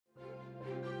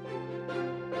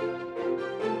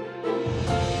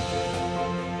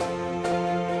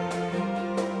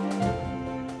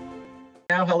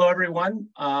everyone.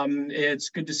 It's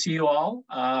good to see you all.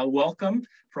 Welcome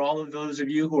for all of those of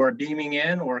you who are beaming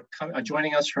in or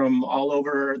joining us from all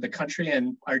over the country,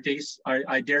 and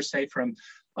I dare say from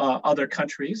other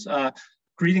countries.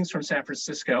 Greetings from San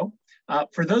Francisco.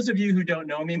 For those of you who don't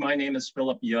know me, my name is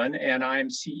Philip Yun, and I'm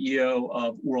CEO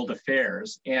of World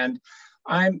Affairs. And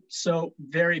I'm so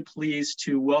very pleased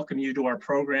to welcome you to our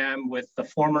program with the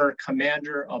former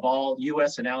commander of all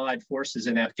US and allied forces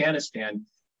in Afghanistan,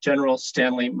 General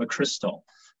Stanley McChrystal.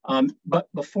 But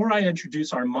before I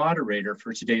introduce our moderator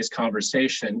for today's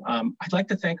conversation, I'd like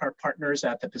to thank our partners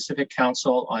at the Pacific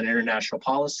Council on International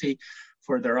Policy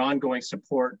for their ongoing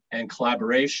support and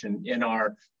collaboration in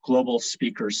our Global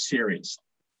Speakers series.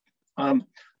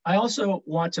 I also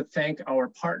want to thank our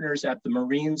partners at the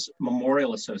Marines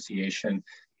Memorial Association.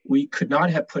 We could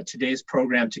not have put today's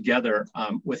program together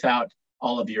without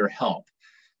all of your help.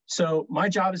 So my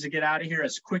job is to get out of here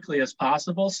as quickly as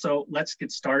possible. So let's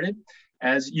get started.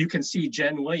 As you can see,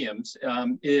 Jen Williams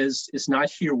is not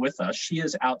here with us. She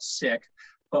is out sick,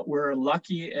 but we're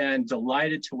lucky and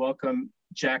delighted to welcome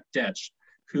Jack Detsch,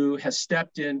 who has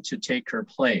stepped in to take her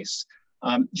place.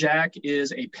 Jack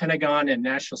is a Pentagon and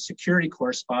national security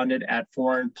correspondent at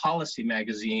Foreign Policy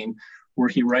magazine, where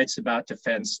he writes about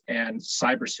defense and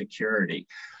cybersecurity.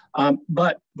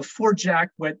 But before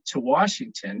Jack went to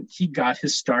Washington, he got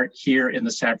his start here in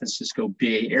the San Francisco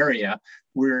Bay Area,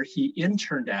 where he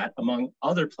interned at, among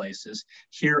other places,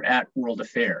 here at World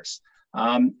Affairs.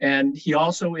 And he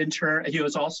was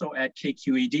also at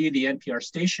KQED, the NPR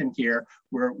station here,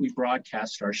 where we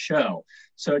broadcast our show.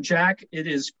 So Jack, it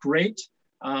is great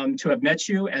to have met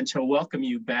you and to welcome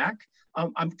you back.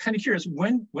 I'm kind of curious,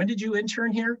 when did you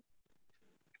intern here?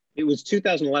 It was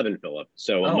 2011, Philip.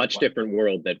 So a much different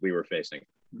world that we were facing.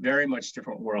 Very much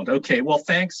different world. Okay, well,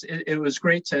 thanks. It was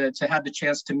great to have the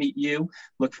chance to meet you.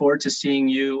 Look forward to seeing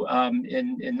you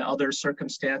in other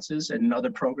circumstances and other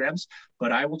programs,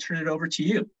 but I will turn it over to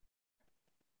you.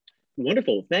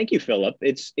 Wonderful. Thank you, Philip.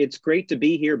 It's great to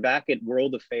be here back at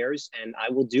World Affairs, and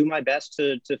I will do my best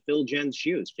to fill Jen's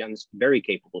shoes, Jen's very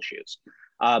capable shoes.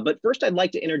 But first, I'd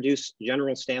like to introduce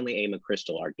General Stanley A.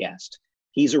 McChrystal, our guest.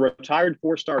 He's a retired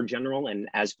four-star general and,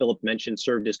 as Philip mentioned,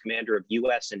 served as commander of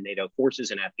US and NATO forces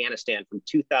in Afghanistan from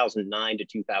 2009 to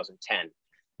 2010.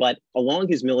 But along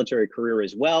his military career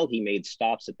as well, he made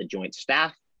stops at the Joint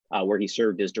Staff, where he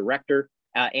served as director,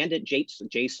 and at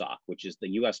JSOC, which is the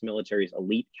US military's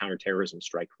elite counterterrorism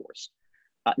strike force.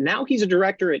 Now he's a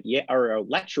director at or a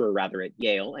lecturer rather at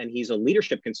Yale, and he's a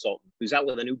leadership consultant who's out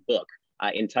with a new book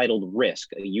entitled Risk,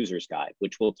 a User's Guide,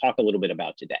 which we'll talk a little bit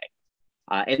about today.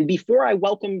 And before I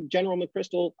welcome General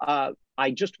McChrystal,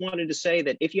 I just wanted to say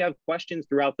that if you have questions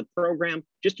throughout the program,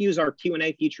 just use our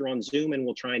Q&A feature on Zoom and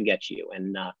we'll try and get you.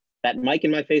 And that mic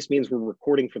in my face means we're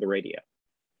recording for the radio.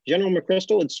 General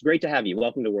McChrystal, it's great to have you.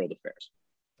 Welcome to World Affairs.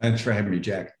 Thanks for having me,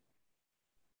 Jack.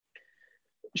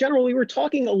 General, we were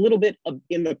talking a little bit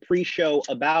in the pre-show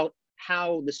about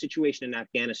how the situation in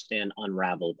Afghanistan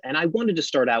unraveled. And I wanted to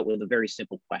start out with a very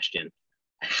simple question.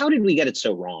 How did we get it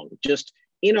so wrong? Just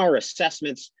in our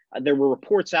assessments, there were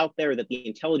reports out there that the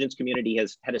intelligence community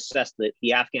had assessed that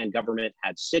the Afghan government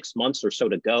had 6 months or so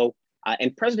to go.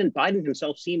 And President Biden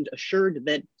himself seemed assured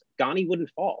that Ghani wouldn't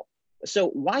fall. So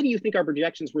why do you think our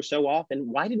projections were so off, and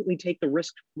why didn't we take the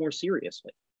risk more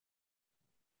seriously?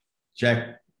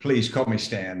 Jack, please call me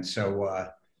Stan. So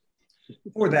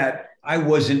for that, I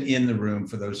wasn't in the room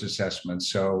for those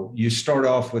assessments. So you start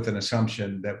off with an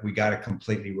assumption that we got it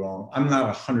completely wrong. I'm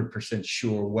not 100%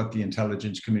 sure what the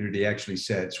intelligence community actually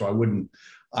said. So I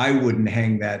wouldn't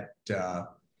hang that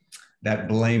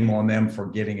blame on them for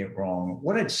getting it wrong.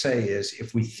 What I'd say is,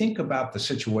 if we think about the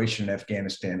situation in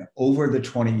Afghanistan over the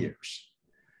 20 years,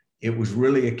 it was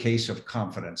really a case of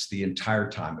confidence the entire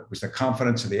time. It was the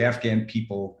confidence of the Afghan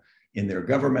people in their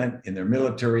government, in their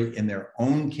military, in their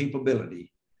own capability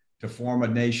to form a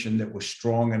nation that was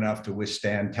strong enough to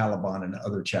withstand Taliban and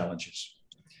other challenges.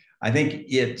 I think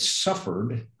it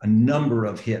suffered a number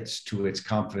of hits to its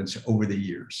confidence over the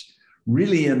years.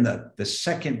 Really in the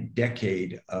second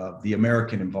decade of the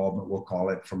American involvement, we'll call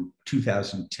it, from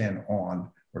 2010 on,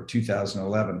 or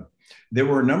 2011, there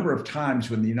were a number of times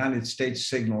when the United States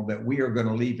signaled that we are going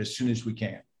to leave as soon as we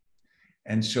can.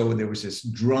 And so there was this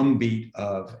drumbeat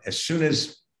of, as soon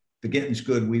as the getting's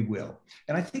good, we will.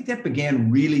 And I think that began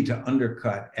really to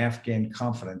undercut Afghan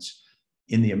confidence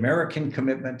in the American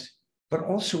commitment, but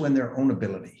also in their own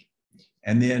ability.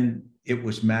 And then it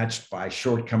was matched by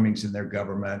shortcomings in their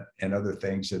government and other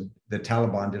things. And the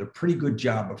Taliban did a pretty good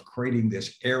job of creating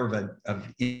this air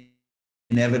of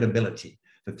inevitability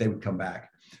that they would come back.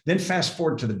 Then fast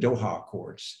forward to the Doha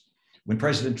Accords, when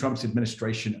President Trump's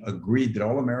administration agreed that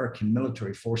all American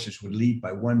military forces would leave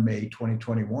by 1 May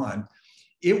 2021,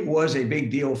 it was a big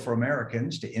deal for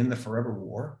Americans to end the forever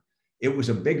war. It was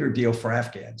a bigger deal for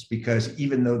Afghans because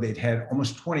even though they'd had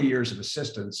almost 20 years of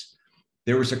assistance,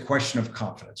 there was a question of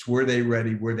confidence. Were they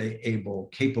ready? Were they able,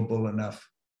 capable enough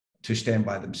to stand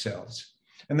by themselves?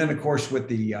 And then, of course, with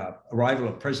the arrival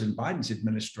of President Biden's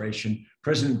administration,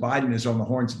 President Biden is on the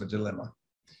horns of a dilemma.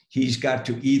 He's got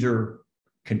to either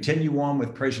continue on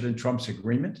with President Trump's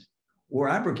agreement or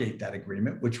abrogate that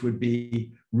agreement, which would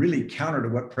be really counter to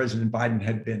what President Biden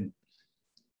had been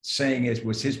saying as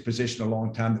was his position a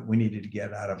long time, that we needed to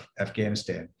get out of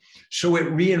Afghanistan. So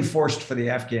it reinforced for the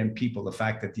Afghan people the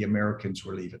fact that the Americans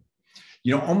were leaving.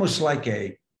 You know, almost like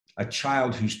a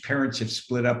child whose parents have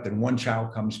split up and one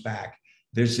child comes back,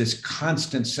 there's this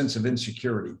constant sense of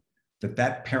insecurity that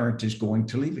that parent is going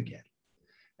to leave again.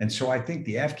 And so I think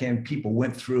the Afghan people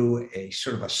went through a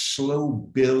sort of a slow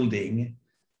building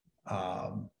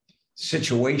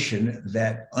situation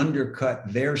that undercut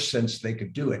their sense they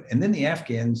could do it. And then the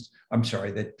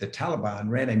Taliban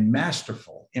ran a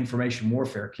masterful information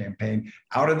warfare campaign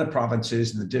out in the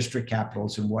provinces and the district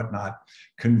capitals and whatnot,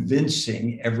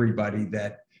 convincing everybody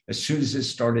that as soon as this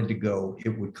started to go, it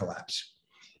would collapse.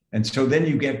 And so then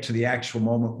you get to the actual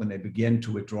moment when they begin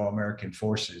to withdraw American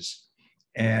forces.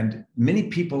 And many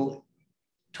people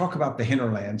talk about the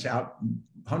hinterlands out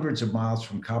hundreds of miles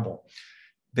from Kabul.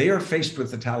 They are faced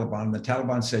with the Taliban. The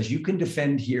Taliban says, you can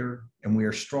defend here, and we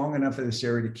are strong enough in this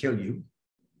area to kill you.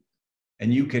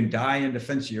 And you can die in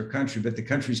defense of your country, but the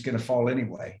country's going to fall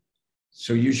anyway.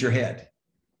 So use your head.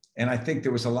 And I think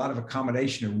there was a lot of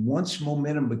accommodation. And once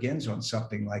momentum begins on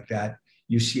something like that,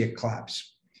 you see it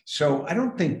collapse. So I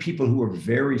don't think people who are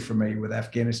very familiar with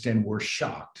Afghanistan were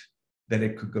shocked that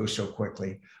it could go so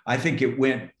quickly. I think it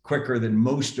went quicker than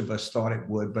most of us thought it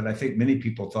would, but I think many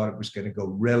people thought it was going to go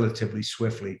relatively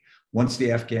swiftly once the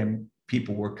Afghan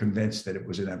people were convinced that it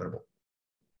was inevitable.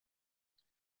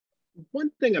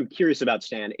 One thing I'm curious about,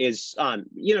 Stan, is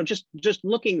just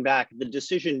looking back, the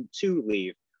decision to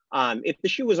leave. If the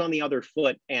shoe was on the other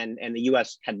foot and the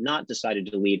U.S. had not decided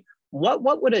to lead,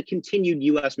 what would a continued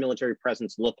U.S. military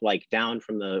presence look like down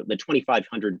from the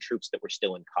 2,500 troops that were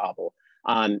still in Kabul?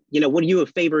 Would you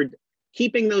have favored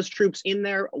keeping those troops in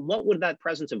there? What would that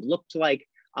presence have looked like?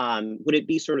 Would it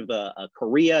be sort of a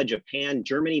Korea, Japan,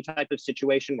 Germany type of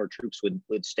situation where troops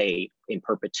would stay in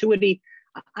perpetuity?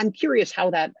 I'm curious how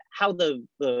that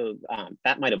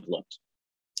might have looked.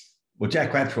 Well,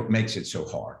 Jack, that's what makes it so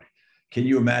hard. Can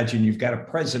you imagine you've got a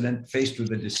president faced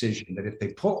with a decision that if they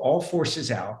pull all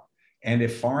forces out and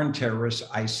if foreign terrorists,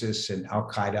 ISIS and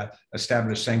Al-Qaeda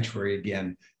establish sanctuary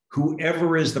again,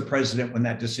 whoever is the president when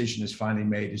that decision is finally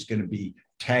made is going to be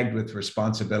tagged with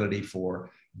responsibility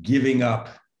for giving up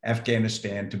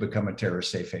Afghanistan to become a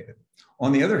terrorist safe haven.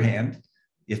 On the other hand,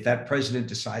 if that president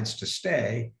decides to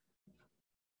stay,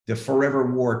 the forever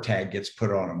war tag gets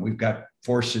put on them. We've got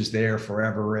forces there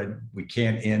forever and we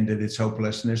can't end it. It's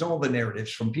hopeless. And there's all the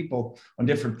narratives from people on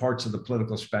different parts of the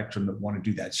political spectrum that want to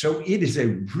do that. So it is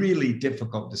a really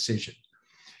difficult decision.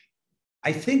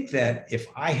 I think that if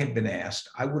I had been asked,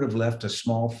 I would have left a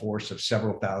small force of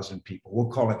several thousand people.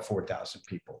 We'll call it 4,000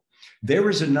 people. There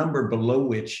is a number below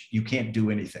which you can't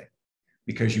do anything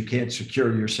because you can't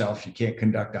secure yourself, you can't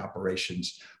conduct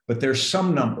operations, but there's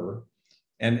some number,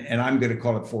 and I'm going to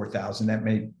call it 4,000, that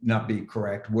may not be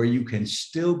correct, where you can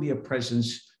still be a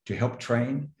presence to help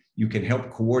train. You can help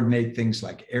coordinate things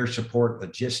like air support,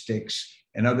 logistics,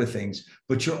 and other things,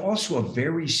 but you're also a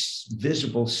very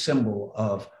visible symbol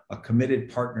of a committed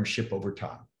partnership over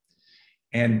time.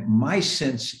 And my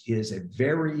sense is a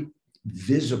very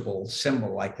visible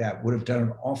symbol like that would have done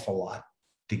an awful lot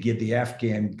to give the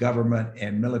Afghan government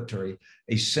and military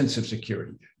a sense of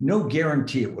security. No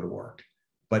guarantee it would have worked,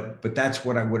 but that's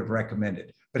what I would have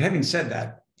recommended. But having said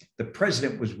that, the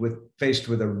president was faced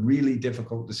with a really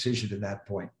difficult decision at that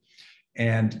point.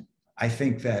 And I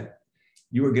think that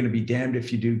you are going to be damned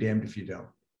if you do, damned if you don't.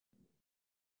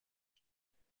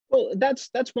 Well, that's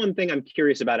one thing I'm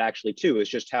curious about actually too, is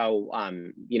just how,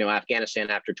 Afghanistan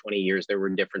after 20 years, there were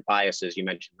different biases. You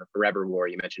mentioned the forever war,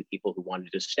 you mentioned people who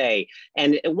wanted to stay.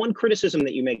 And one criticism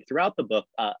that you make throughout the book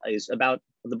is about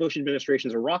the Bush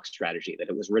administration's Iraq strategy, that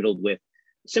it was riddled with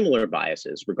similar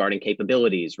biases regarding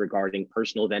capabilities, regarding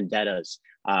personal vendettas,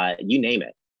 you name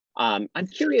it. I'm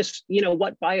curious,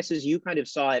 what biases you kind of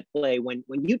saw at play when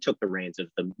you took the reins of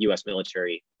the U.S.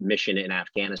 military mission in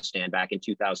Afghanistan back in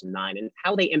 2009, and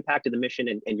how they impacted the mission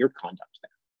and your conduct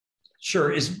there.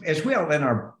 Sure. As we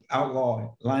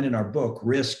outline in our book,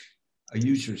 Risk, a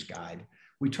User's Guide,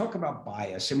 we talk about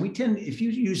bias, and we tend, if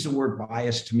you use the word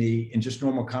bias to me in just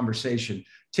normal conversation,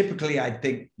 typically I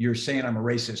think you're saying I'm a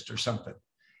racist or something,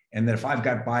 and that if I've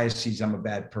got biases, I'm a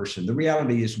bad person. The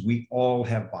reality is we all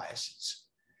have biases,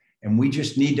 and we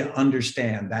just need to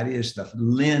understand that is the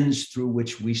lens through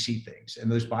which we see things.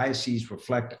 And those biases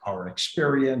reflect our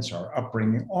experience, our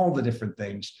upbringing, all the different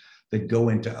things that go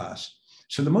into us.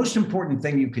 So the most important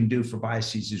thing you can do for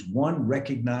biases is, one,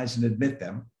 recognize and admit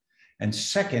them. And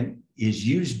second is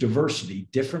use diversity,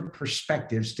 different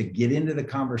perspectives, to get into the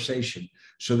conversation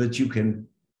so that you can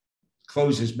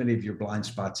close as many of your blind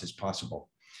spots as possible.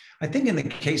 I think in the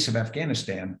case of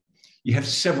Afghanistan, you have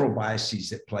several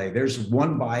biases at play. There's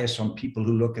one bias on people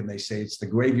who look and they say it's the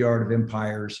graveyard of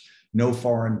empires. No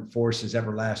foreign force has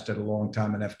ever lasted a long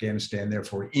time in Afghanistan.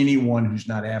 Therefore, anyone who's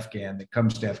not Afghan that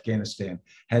comes to Afghanistan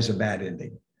has a bad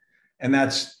ending. And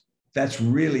that's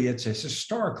really, it's a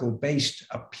historical based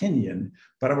opinion,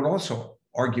 but I would also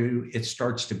argue it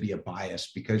starts to be a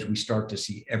bias because we start to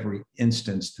see every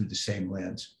instance through the same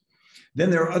lens. Then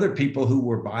there are other people who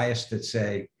were biased that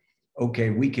say,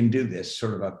 okay, we can do this,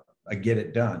 sort of a get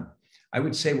it done. I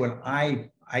would say when I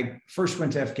first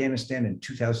went to Afghanistan in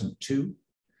 2002,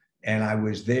 and I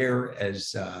was there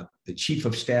as the chief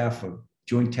of staff of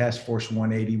Joint Task Force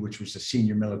 180, which was the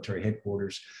senior military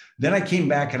headquarters. Then I came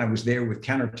back and I was there with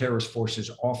counterterrorist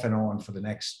forces off and on for the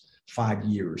next 5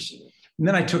 years. And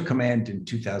then I took command in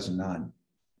 2009.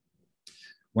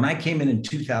 When I came in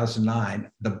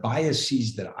 2009, the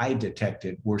biases that I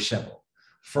detected were several.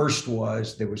 First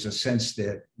was there was a sense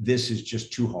that this is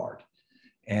just too hard.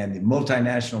 And the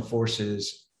multinational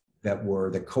forces that were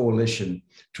the coalition,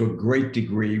 to a great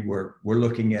degree, were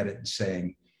looking at it and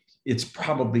saying, it's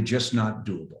probably just not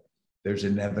doable. There's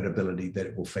inevitability that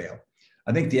it will fail.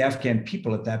 I think the Afghan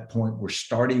people at that point were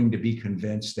starting to be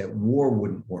convinced that war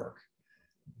wouldn't work,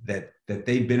 that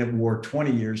they'd been at war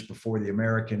 20 years before the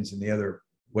Americans and the other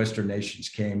Western nations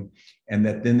came, and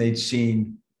that then they'd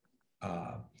seen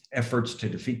efforts to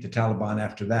defeat the Taliban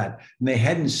after that. And they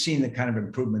hadn't seen the kind of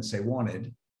improvements they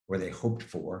wanted or they hoped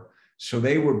for. So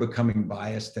they were becoming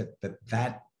biased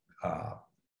that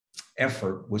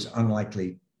effort was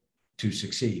unlikely to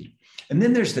succeed. And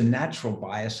then there's the natural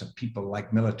bias of people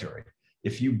like military.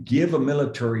 If you give a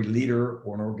military leader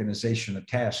or an organization a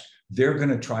task, they're going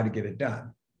to try to get it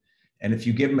done. And if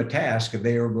you give them a task,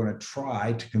 they are going to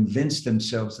try to convince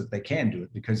themselves that they can do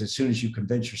it, because as soon as you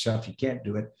convince yourself you can't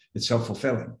do it, it's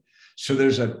self-fulfilling. So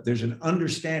there's an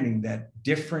understanding that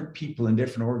different people in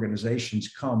different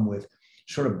organizations come with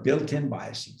sort of built-in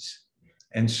biases.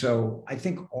 And so I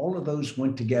think all of those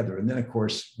went together. And then, of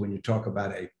course, when you talk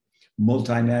about a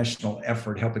multinational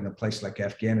effort helping a place like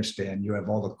Afghanistan, you have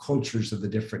all the cultures of the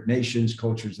different nations,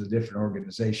 cultures of the different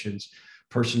organizations,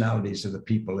 personalities of the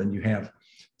people, and you have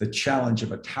the challenge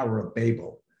of a Tower of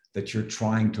Babel that you're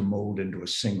trying to mold into a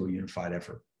single unified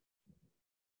effort.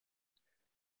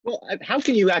 Well, how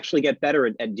can you actually get better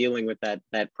at dealing with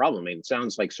that problem? I mean, it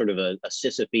sounds like sort of a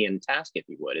Sisyphean task, if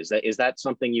you would. Is that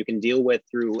something you can deal with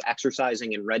through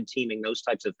exercising and red teaming, those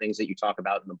types of things that you talk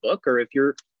about in the book? Or if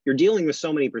you're dealing with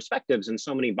so many perspectives and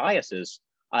so many biases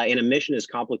in a mission as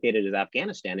complicated as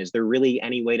Afghanistan, is there really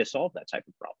any way to solve that type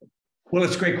of problem? Well,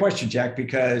 it's a great question, Jack,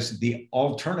 because the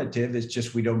alternative is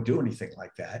just we don't do anything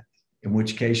like that, in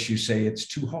which case you say it's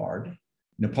too hard.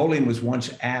 Napoleon was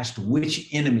once asked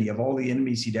which enemy of all the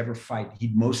enemies he'd ever fight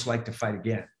he'd most like to fight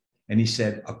again. And he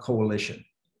said, a coalition.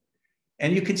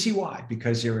 And you can see why,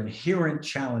 because there are inherent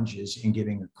challenges in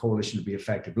getting a coalition to be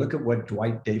effective. Look at what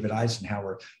Dwight David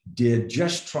Eisenhower did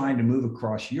just trying to move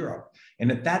across Europe. And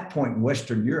at that point in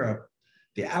Western Europe,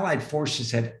 the Allied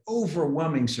forces had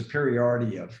overwhelming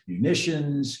superiority of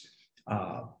munitions,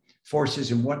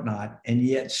 forces and whatnot, and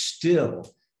yet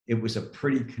still it was a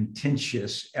pretty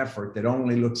contentious effort that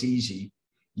only looks easy,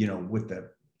 with the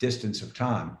distance of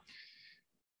time.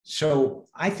 So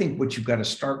I think what you've got to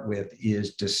start with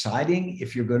is deciding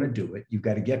if you're going to do it. You've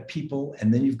got to get people,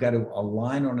 and then you've got to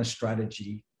align on a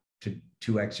strategy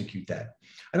to execute that.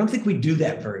 I don't think we do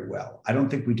that very well. I don't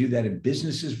think we do that in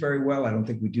businesses very well. I don't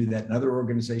think we do that in other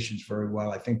organizations very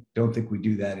well. Don't think we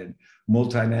do that in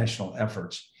multinational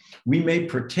efforts. We may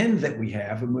pretend that we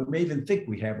have, and we may even think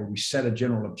we have, or we set a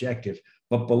general objective,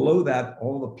 but below that,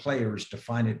 all the players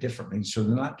define it differently. So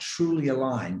they're not truly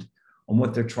aligned on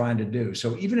what they're trying to do.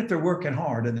 So even if they're working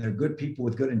hard and they're good people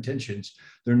with good intentions,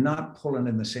 they're not pulling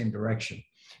in the same direction.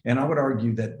 And I would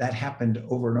argue that that happened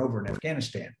over and over in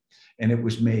Afghanistan. And it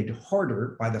was made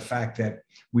harder by the fact that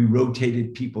we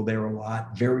rotated people there a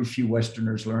lot. Very few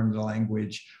Westerners learned the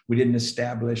language. We didn't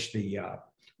establish the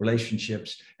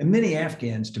relationships. And many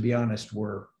Afghans, to be honest,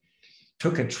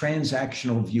 took a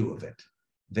transactional view of it.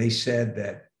 they said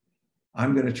that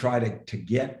I'm going to try to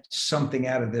get something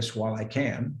out of this while I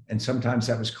can. And sometimes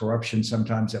that was corruption.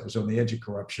 Sometimes that was on the edge of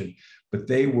corruption. But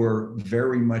they were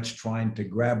very much trying to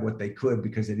grab what they could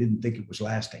because they didn't think it was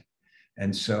lasting.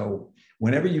 And so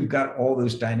whenever you've got all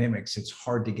those dynamics, it's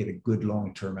hard to get a good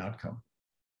long-term outcome.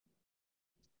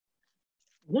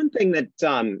 One thing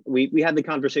that we had the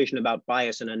conversation about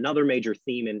bias, and another major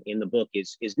theme in the book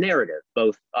is narrative,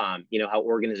 both how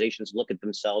organizations look at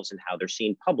themselves and how they're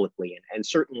seen publicly. And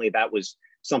certainly that was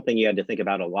something you had to think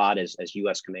about a lot as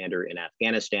US commander in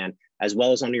Afghanistan, as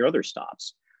well as on your other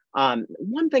stops.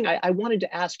 One thing I wanted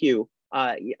to ask you,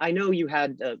 I know you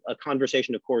had a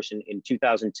conversation, of course, in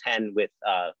 2010 with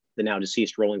the now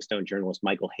deceased Rolling Stone journalist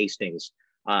Michael Hastings,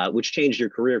 which changed your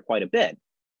career quite a bit.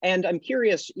 And I'm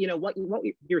curious, what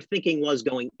your thinking was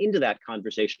going into that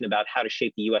conversation about how to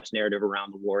shape the US narrative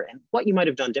around the war and what you might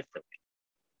have done differently.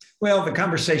 Well, the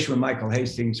conversation with Michael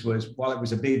Hastings was, while it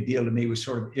was a big deal to me, was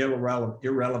sort of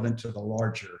irrelevant to the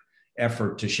larger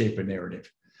effort to shape a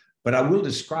narrative. But I will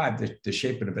describe the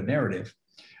shaping of a narrative.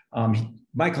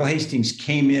 Michael Hastings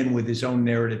came in with his own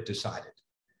narrative decided.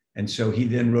 And so he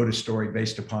then wrote a story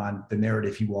based upon the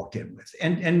narrative he walked in with.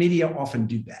 And media often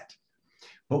do that.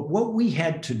 But what we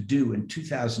had to do in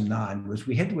 2009 was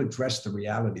we had to address the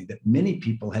reality that many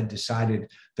people had decided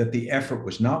that the effort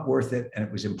was not worth it and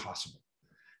it was impossible.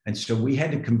 And so we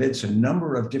had to convince a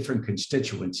number of different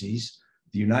constituencies,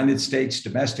 the United States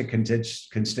domestic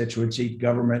constituency,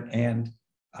 government and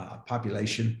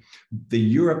population, the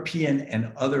European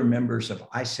and other members of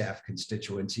ISAF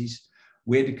constituencies.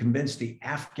 We had to convince the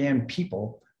Afghan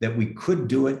people that we could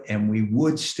do it and we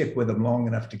would stick with them long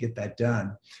enough to get that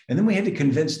done. And then we had to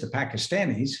convince the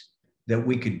Pakistanis that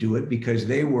we could do it because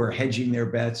they were hedging their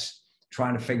bets,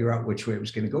 trying to figure out which way it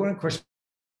was going to go. And of course,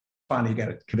 finally, you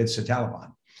got to convince the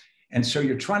Taliban. And so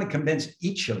you're trying to convince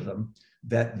each of them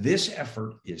that this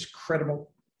effort is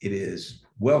credible, it is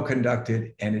well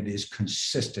conducted, and it is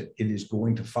consistent. It is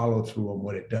going to follow through on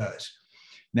what it does.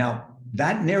 Now,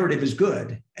 that narrative is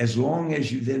good as long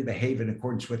as you then behave in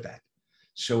accordance with that.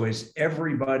 So as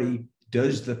everybody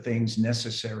does the things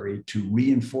necessary to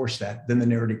reinforce that, then the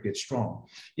narrative gets strong.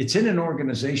 It's in an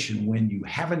organization when you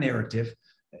have a narrative,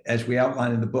 as we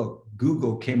outline in the book,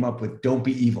 Google came up with "Don't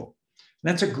be evil." And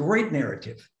that's a great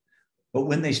narrative. But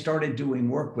when they started doing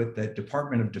work with the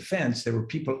Department of Defense, there were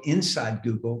people inside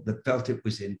Google that felt it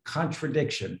was in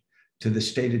contradiction to the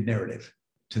stated narrative,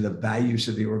 to the values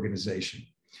of the organization.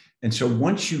 And so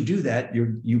once you do that,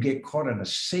 you get caught in a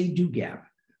say-do gap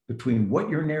between what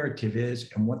your narrative is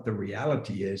and what the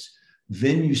reality is.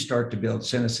 Then you start to build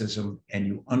cynicism and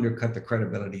you undercut the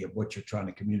credibility of what you're trying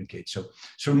to communicate. So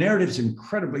narrative is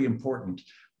incredibly important,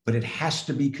 but it has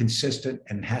to be consistent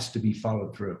and it has to be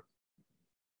followed through.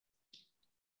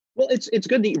 Well, it's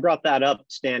good that you brought that up,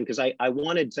 Stan, because I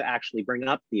wanted to actually bring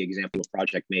up the example of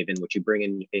Project Maven, which you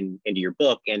bring into your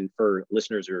book. And for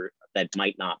listeners that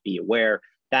might not be aware,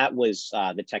 that was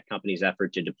the tech company's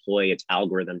effort to deploy its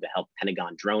algorithm to help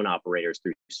Pentagon drone operators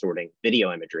through sorting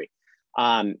video imagery.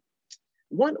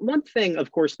 One thing, of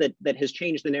course, that has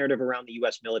changed the narrative around the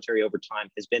US military over time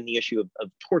has been the issue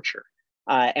of torture.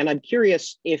 And I'm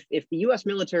curious if the US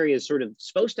military is sort of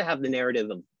supposed to have the narrative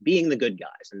of being the good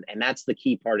guys, and that's the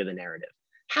key part of the narrative.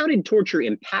 How did torture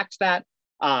impact that?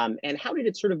 And how did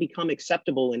it sort of become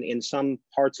acceptable in some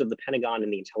parts of the Pentagon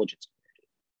and the intelligence community?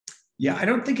 Yeah, I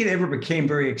don't think it ever became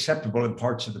very acceptable in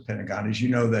parts of the Pentagon. As you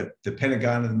know, that the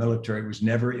Pentagon and the military was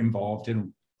never involved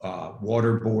in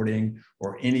waterboarding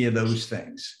or any of those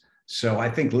things. So I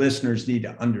think listeners need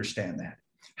to understand that.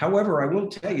 However, I will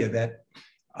tell you that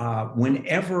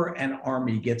whenever an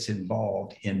army gets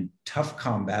involved in tough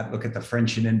combat, look at the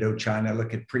French in Indochina,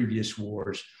 look at previous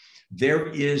wars, there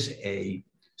is a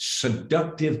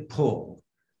seductive pull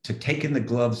to taking the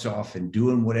gloves off and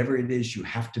doing whatever it is you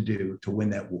have to do to win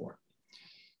that war.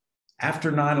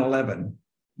 After 9/11,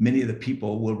 many of the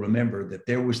people will remember that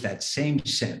there was that same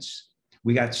sense.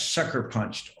 We got sucker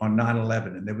punched on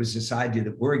 9/11, and there was this idea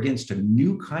that we're against a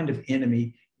new kind of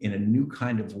enemy in a new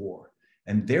kind of war.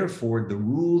 And therefore, the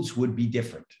rules would be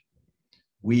different.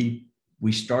 We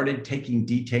started taking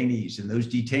detainees, and those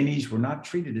detainees were not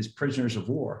treated as prisoners of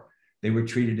war. They were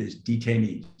treated as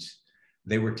detainees.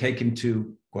 They were taken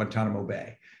to Guantanamo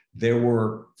Bay. There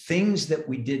were things that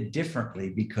we did differently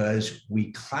because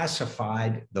we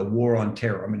classified the war on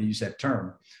terror, I'm going to use that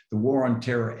term, the war on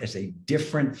terror as a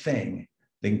different thing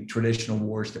than traditional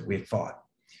wars that we had fought.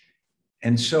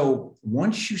 And so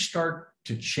once you start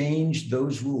to change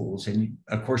those rules, and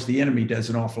of course the enemy does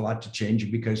an awful lot to change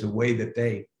it because the way that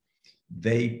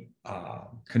they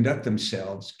conduct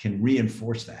themselves can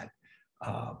reinforce that.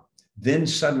 Then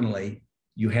suddenly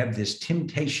you have this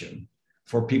temptation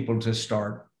for people to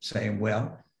start saying,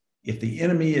 well, if the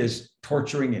enemy is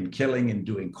torturing and killing and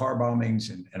doing car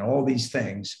bombings and all these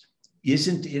things,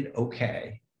 isn't it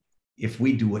okay if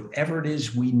we do whatever it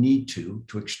is we need to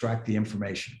extract the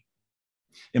information?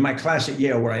 In my class at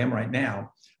Yale, where I am right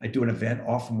now, I do an event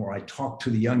often where I talk to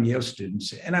the young Yale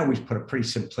students, and I always put a pretty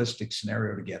simplistic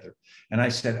scenario together. And I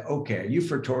said, okay, are you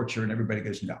for torture? And everybody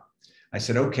goes, no. I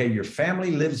said, okay, your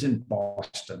family lives in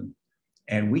Boston,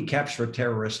 and we capture a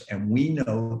terrorist, and we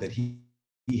know that he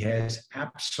has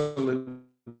absolute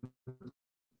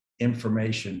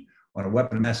information on a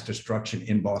weapon of mass destruction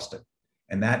in Boston.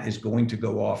 And that is going to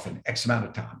go off in X amount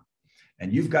of time.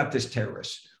 And you've got this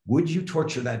terrorist. Would you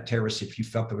torture that terrorist if you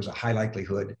felt there was a high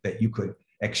likelihood that you could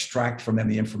extract from them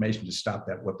the information to stop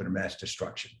that weapon of mass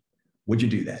destruction? Would you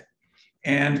do that?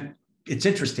 And it's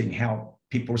interesting how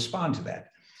people respond to that.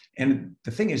 And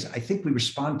the thing is, I think we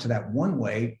respond to that one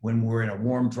way when we're in a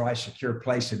warm, dry, secure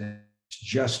place and it's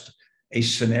just a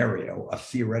scenario, a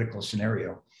theoretical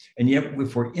scenario. And yet,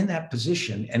 if we're in that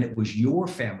position and it was your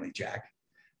family, Jack,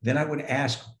 then I would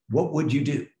ask, what would you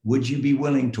do? Would you be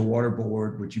willing to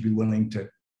waterboard? Would you be willing to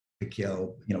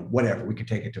kill? Whatever. We could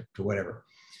take it to whatever.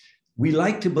 We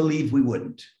like to believe we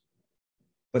wouldn't,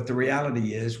 but the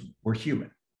reality is we're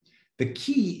human. The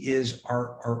key is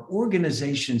our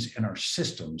organizations and our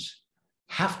systems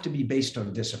have to be based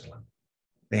on discipline.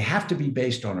 They have to be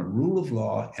based on a rule of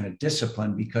law and a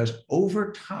discipline, because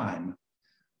over time,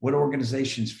 what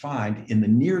organizations find in the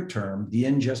near term, the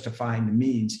end justifying the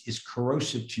means, is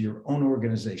corrosive to your own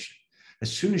organization.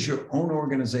 As soon as your own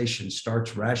organization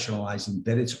starts rationalizing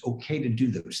that it's okay to do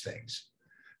those things,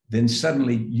 then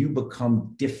suddenly you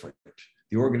become different.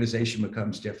 The organization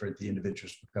becomes different, the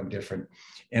individuals become different.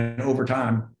 And over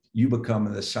time, you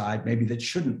become the side maybe that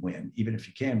shouldn't win, even if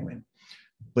you can win.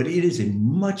 But it is a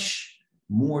much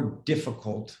more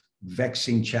difficult,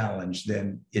 vexing challenge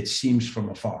than it seems from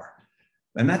afar.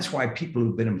 And that's why people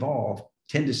who've been involved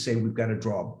tend to say we've got to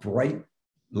draw a bright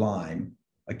line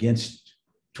against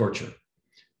torture.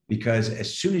 Because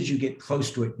as soon as you get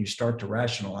close to it and you start to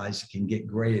rationalize, it can get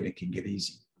gray and it can get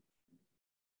easy.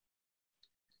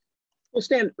 Well,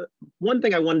 Stan, one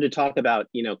thing I wanted to talk about,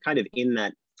 kind of in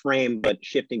that frame, but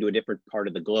shifting to a different part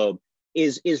of the globe,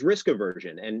 is risk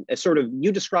aversion. And as sort of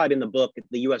you describe in the book,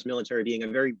 the US military being a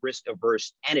very risk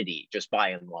averse entity, just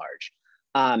by and large.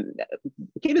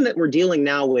 Given that we're dealing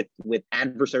now with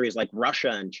adversaries like Russia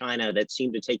and China that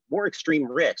seem to take more extreme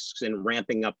risks in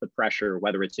ramping up the pressure,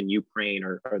 whether it's in Ukraine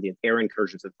or the air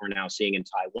incursions that we're now seeing in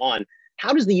Taiwan,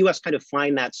 how does the US kind of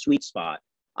find that sweet spot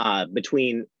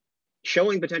between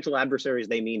showing potential adversaries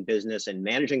they mean business and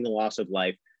managing the loss of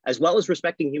life, as well as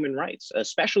respecting human rights,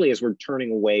 especially as we're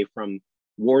turning away from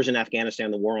wars in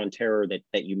Afghanistan, the war on terror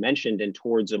that you mentioned, and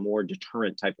towards a more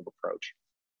deterrent type of approach?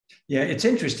 Yeah, it's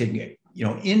interesting.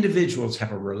 Individuals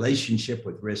have a relationship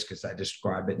with risk, as I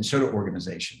describe it, and so do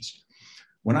organizations.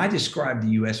 When I describe the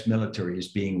US military as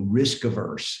being risk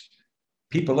averse,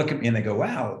 people look at me and they go,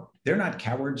 wow, they're not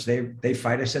cowards, they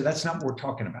fight. I said, that's not what we're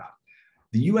talking about.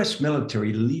 The US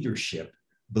military leadership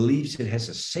believes it has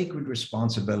a sacred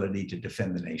responsibility to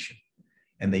defend the nation,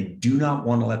 and they do not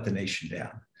want to let the nation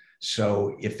down.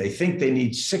 So if they think they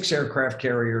need 6 aircraft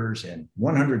carriers and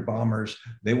 100 bombers,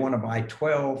 they want to buy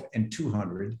 12 and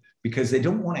 200 because they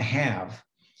don't want to have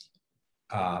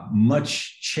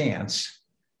much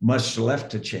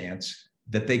left to chance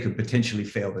that they could potentially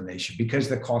fail the nation, because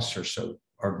the costs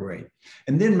are great.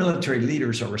 And then military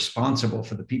leaders are responsible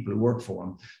for the people who work for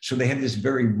them. So they have this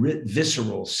very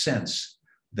visceral sense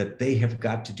that they have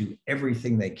got to do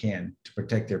everything they can to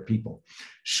protect their people.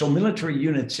 So military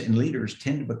units and leaders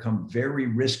tend to become very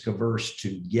risk averse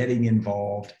to getting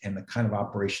involved in the kind of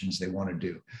operations they want to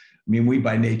do. I mean, we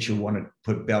by nature want to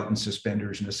put belt and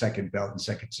suspenders and a second belt and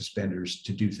second suspenders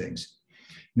to do things.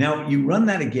 Now, you run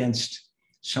that against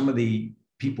some of the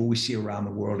people we see around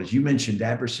the world, as you mentioned,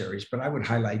 adversaries, but I would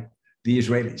highlight the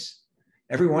Israelis.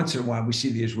 Every once in a while, we see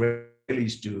the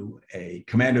Israelis do a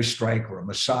commando strike or a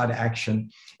Mossad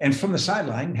action. And from the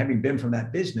sideline, having been from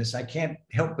that business, I can't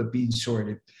help but be sort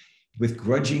of with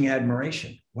grudging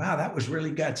admiration. Wow, that was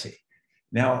really gutsy.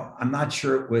 Now, I'm not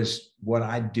sure it was what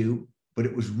I'd do, but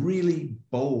it was really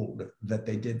bold that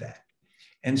they did that.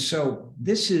 And so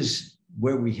this is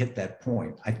where we hit that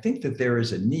point. I think that there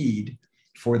is a need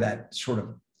for that sort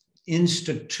of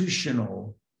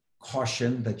institutional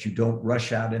caution, that you don't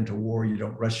rush out into war, you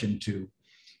don't rush into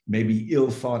maybe ill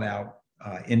thought out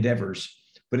endeavors.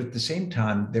 But at the same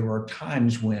time, there are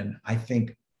times when I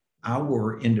think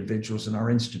our individuals and our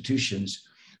institutions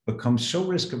become so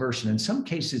risk averse. And in some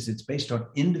cases, it's based on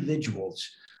individuals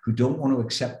who don't want to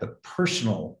accept the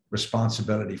personal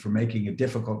responsibility for making a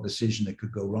difficult decision that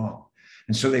could go wrong.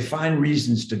 And so they find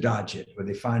reasons to dodge it, or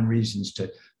they find reasons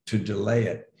to delay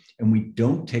it. And we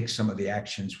don't take some of the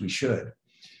actions we should.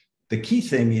 The key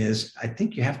thing is, I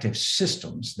think you have to have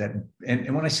systems that,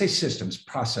 and when I say systems,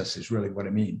 process is really what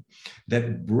I mean,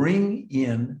 that bring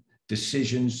in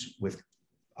decisions with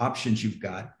options you've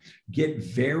got, get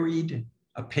varied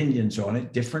opinions on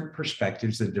it, different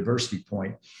perspectives, the diversity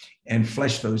point, and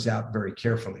flesh those out very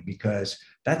carefully, because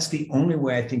that's the only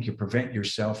way I think you prevent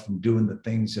yourself from doing the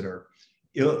things that are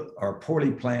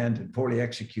poorly planned and poorly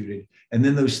executed. And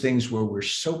then those things where we're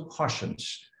so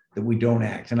cautious that we don't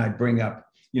act. And I bring up,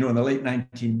 in the late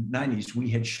 1990s, we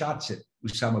had shots at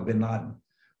Osama bin Laden.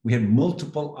 We had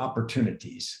multiple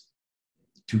opportunities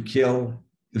to kill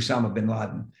Osama bin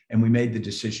Laden, and we made the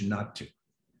decision not to.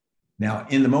 Now,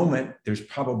 in the moment, there's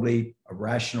probably a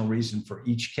rational reason for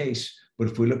each case, but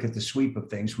if we look at the sweep of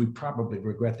things, we probably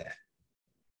regret that.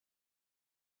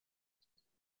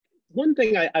 One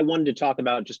thing I wanted to talk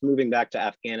about, just moving back to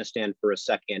Afghanistan for a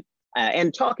second,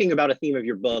 and talking about a theme of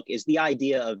your book, is the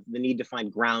idea of the need to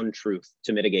find ground truth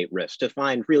to mitigate risk, to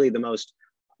find really the most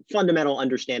fundamental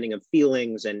understanding of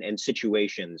feelings and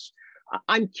situations.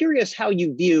 I'm curious how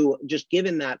you view, just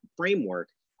given that framework,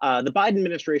 the Biden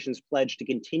administration's pledge to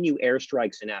continue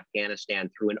airstrikes in Afghanistan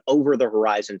through an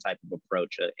over-the-horizon type of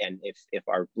approach. And if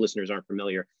our listeners aren't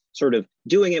familiar, sort of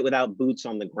doing it without boots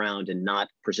on the ground and not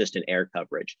persistent air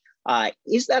coverage.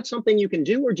 Is that something you can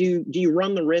do, or do you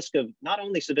run the risk of not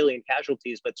only civilian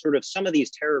casualties, but sort of some of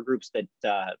these terror groups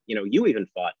that you even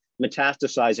fought,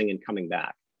 metastasizing and coming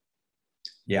back?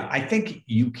 Yeah, I think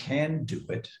you can do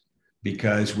it,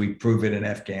 because we've proven in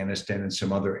Afghanistan and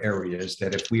some other areas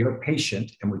that if we are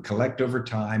patient and we collect over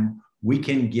time, we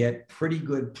can get pretty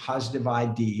good positive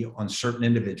ID on certain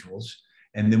individuals.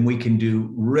 And then we can do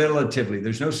relatively,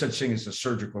 there's no such thing as a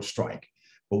surgical strike,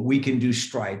 but we can do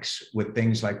strikes with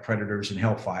things like predators and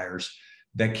hellfires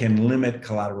that can limit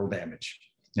collateral damage.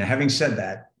 Now, having said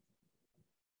that,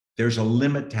 there's a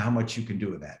limit to how much you can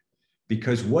do with that,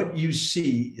 because what you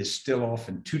see is still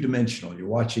often two-dimensional. You're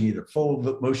watching either full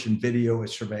motion video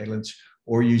as surveillance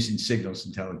or using signals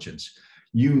intelligence.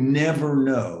 You never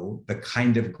know the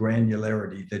kind of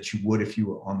granularity that you would if you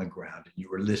were on the ground and you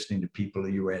were listening to people,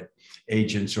 you had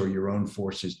agents or your own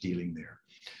forces dealing there.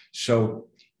 So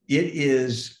it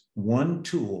is one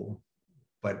tool,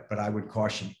 but I would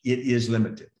caution, it is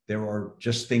limited. There are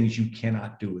just things you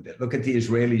cannot do with it. Look at the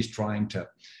Israelis trying to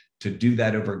do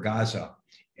that over Gaza,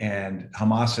 and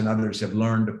Hamas and others have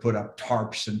learned to put up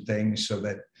tarps and things so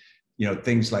that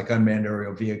things like unmanned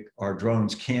aerial vehicle or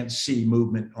drones can't see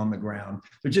movement on the ground.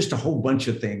 There's just a whole bunch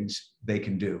of things they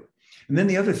can do. And then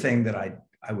the other thing that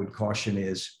I would caution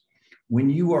is, when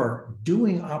you are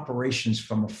doing operations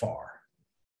from afar,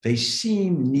 they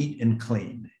seem neat and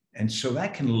clean. And so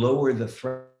that can lower the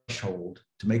threshold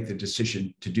to make the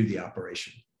decision to do the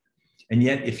operation. And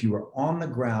yet, if you are on the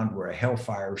ground where a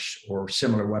hellfire or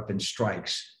similar weapon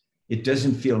strikes, it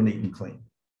doesn't feel neat and clean.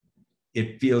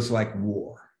 It feels like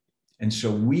war. And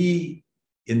so we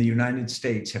in the United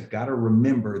States have got to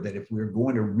remember that if we're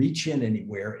going to reach in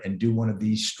anywhere and do one of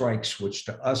these strikes, which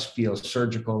to us feels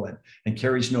surgical and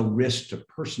carries no risk to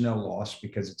personnel loss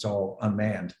because it's all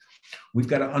unmanned, we've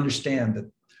got to understand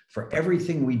that for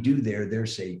everything we do there,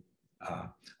 there's a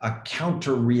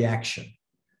counter reaction.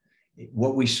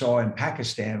 What we saw in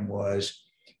Pakistan was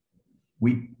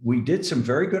we did some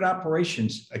very good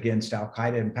operations against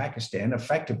al-Qaeda in Pakistan,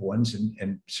 effective ones,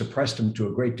 and suppressed them to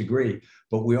a great degree.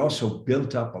 But we also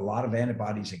built up a lot of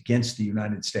antibodies against the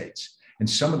United States. And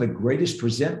some of the greatest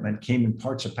resentment came in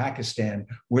parts of Pakistan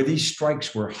where these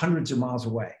strikes were hundreds of miles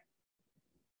away.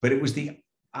 But it was the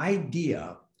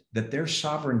idea that their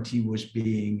sovereignty was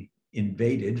being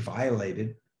invaded,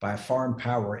 violated by a foreign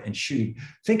power and shooting.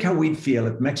 Think how we'd feel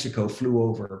if Mexico flew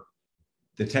over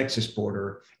the Texas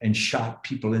border and shot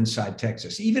people inside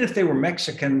Texas, even if they were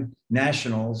Mexican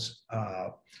nationals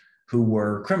who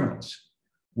were criminals.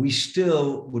 We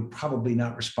still would probably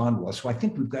not respond well. So I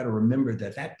think we've got to remember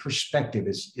that perspective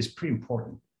is pretty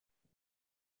important.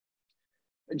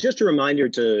 Just a reminder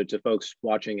to folks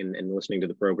watching and listening to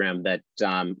the program that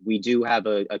we do have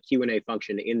a Q&A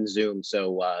function in Zoom.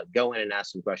 So go in and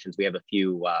ask some questions. We have a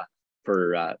few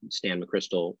for Stan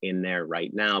McChrystal in there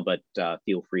right now, but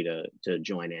feel free to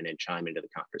join in and chime into the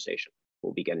conversation.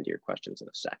 We'll be getting to your questions in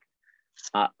a sec.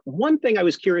 One thing I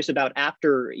was curious about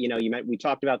after, we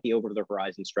talked about the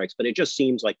over-the-horizon strikes, but it just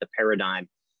seems like the paradigm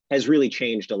has really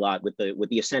changed a lot with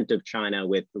the ascent of China,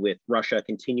 with Russia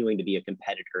continuing to be a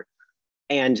competitor.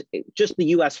 And just the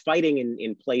US fighting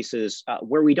in places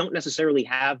where we don't necessarily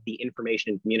have the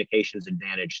information and communications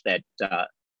advantage that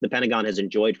the Pentagon has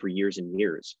enjoyed for years and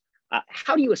years.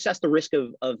 How do you assess the risk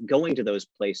of going to those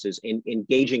places and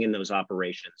engaging in those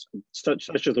operations, such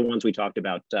as the ones we talked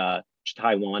about,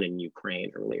 Taiwan and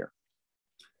Ukraine earlier?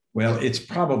 Well, it's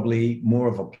probably more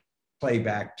of a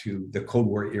playback to the Cold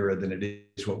War era than it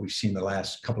is what we've seen the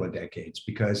last couple of decades,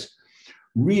 because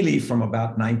really from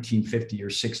about 1950 or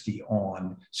 60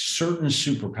 on, certain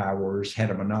superpowers had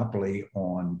a monopoly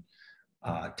on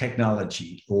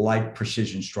technology like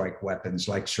precision strike weapons,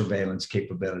 like surveillance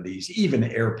capabilities, even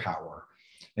air power.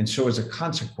 And so as a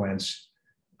consequence,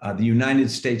 the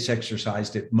United States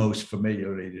exercised it most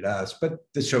familiarly to us, but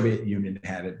the Soviet Union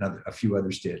had it and a few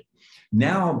others did.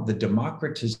 Now, the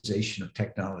democratization of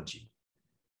technology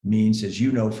means, as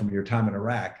you know from your time in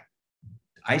Iraq,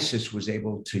 ISIS was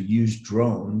able to use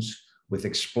drones with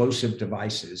explosive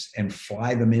devices and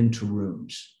fly them into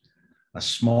rooms. A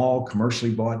small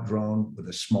commercially bought drone with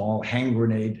a small hand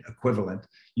grenade equivalent,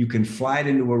 you can fly it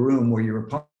into a room where your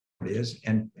opponent is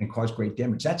and cause great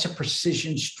damage. That's a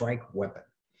precision strike weapon.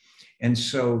 And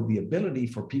so the ability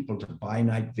for people to buy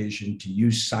night vision, to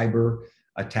use cyber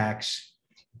attacks,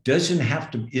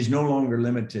 is no longer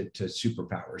limited to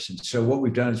superpowers. And so what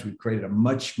we've done is we've created a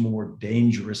much more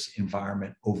dangerous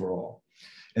environment overall.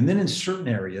 And then in certain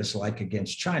areas, like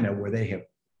against China, where they have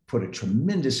put a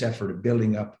tremendous effort of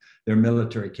building up their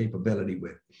military capability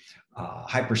with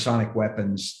hypersonic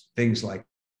weapons, things like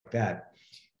that,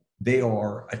 they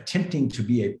are attempting to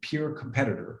be a peer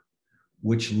competitor,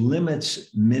 which limits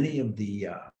many of the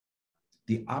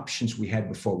options we had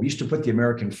before. We used to put the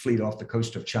American fleet off the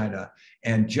coast of China,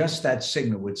 and just that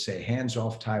signal would say, hands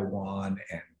off Taiwan,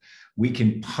 and we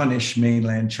can punish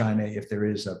mainland China if there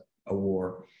is a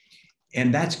war.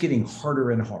 And that's getting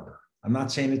harder and harder. I'm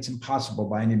not saying it's impossible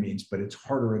by any means, but it's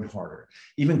harder and harder.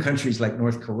 Even countries like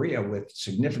North Korea with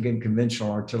significant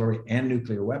conventional artillery and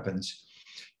nuclear weapons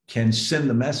can send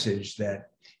the message that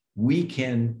we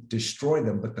can destroy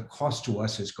them, but the cost to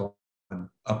us has gone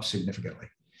up significantly.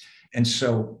 And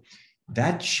so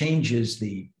that changes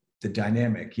the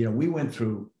dynamic. You know, we went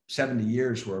through 70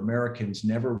 years where Americans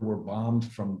never were bombed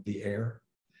from the air.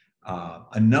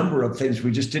 A number of things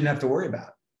we just didn't have to worry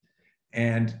about.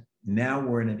 And now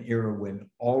we're in an era when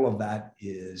all of that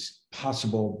is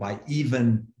possible by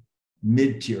even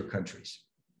mid-tier countries.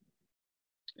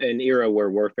 An era where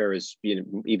warfare is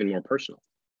even more personal.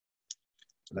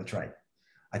 That's right.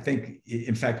 I think,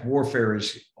 in fact, warfare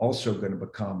is also going to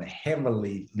become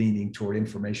heavily leaning toward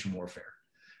information warfare.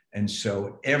 And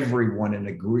so everyone in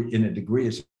a degree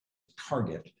is a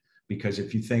target, because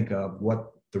if you think of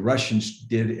what the Russians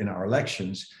did in our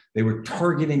elections, they were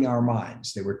targeting our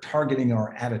minds, they were targeting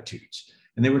our attitudes,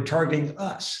 and they were targeting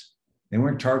us. They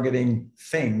weren't targeting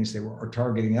things, they were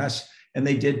targeting us. And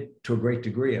they did, to a great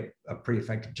degree, a pretty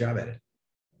effective job at it.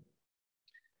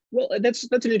 Well, that's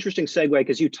an interesting segue,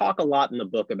 because you talk a lot in the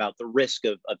book about the risk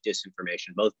of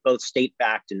disinformation, both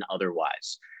state-backed and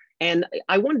otherwise. And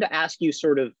I wanted to ask you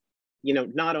sort of, you know,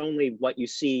 not only what you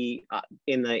see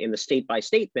in the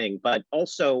state-by-state thing, but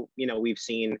also, you know, we've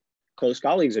seen close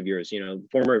colleagues of yours, you know,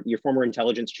 your former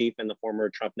intelligence chief and the former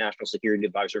Trump National Security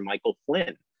Advisor, Michael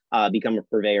Flynn, become a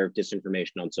purveyor of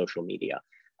disinformation on social media.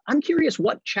 I'm curious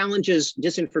what challenges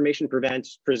disinformation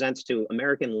presents to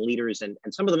American leaders and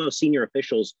some of the most senior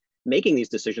officials making these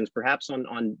decisions, perhaps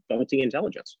on faulty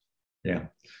intelligence. Yeah,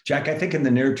 Jack, I think in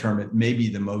the near term, it may be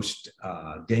the most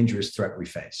dangerous threat we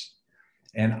face.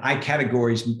 And I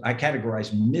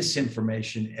categorize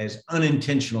misinformation as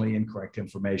unintentionally incorrect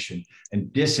information, and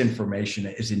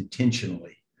disinformation as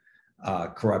intentionally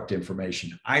corrupt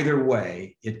information. Either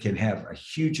way, it can have a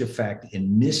huge effect in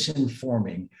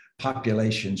misinforming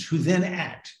populations who then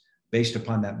act based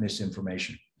upon that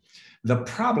misinformation. The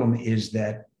problem is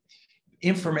that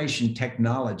information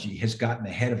technology has gotten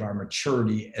ahead of our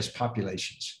maturity as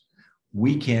populations.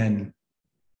 We can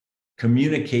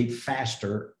communicate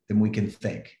faster than we can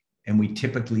think, and we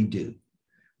typically do.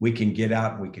 We can get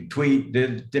out, we can tweet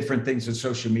different things on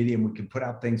social media, and we can put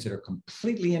out things that are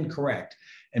completely incorrect.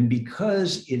 And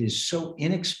because it is so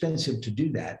inexpensive to do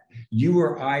that, you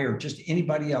or I or just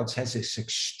anybody else has this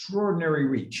extraordinary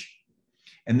reach.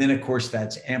 And then, of course,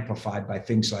 that's amplified by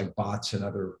things like bots and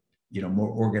other, you know, more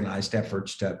organized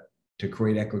efforts to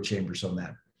create echo chambers on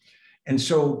that. And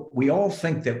so we all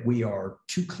think that we are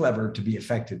too clever to be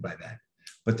affected by that.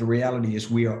 But the reality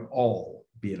is we are all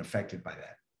being affected by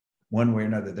that, one way or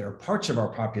another. There are parts of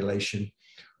our population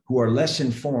who are less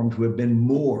informed, who have been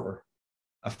more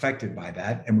affected by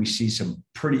that. And we see some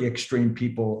pretty extreme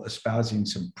people espousing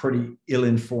some pretty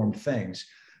ill-informed things.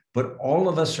 but all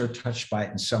of us are touched by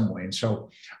it in some way. And so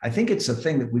I think it's a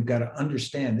thing that we've got to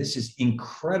understand. This is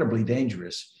incredibly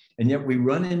dangerous. And yet we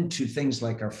run into things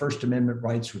like our First Amendment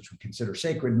rights, which we consider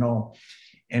sacred and all.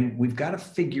 And we've got to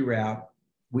figure out,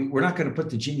 we're not going to put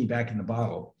the genie back in the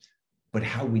bottle, but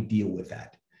how we deal with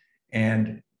that.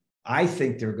 And I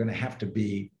think there are going to have to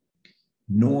be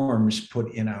norms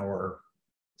put in our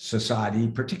society,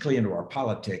 particularly into our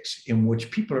politics, in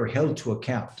which people are held to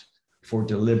account for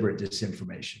deliberate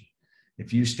disinformation.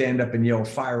 If you stand up and yell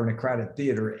fire in a crowded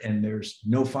theater and there's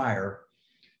no fire,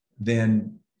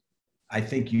 then I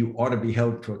think you ought to be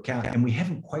held to account. And we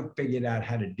haven't quite figured out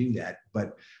how to do that,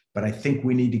 but I think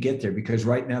we need to get there, because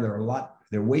right now there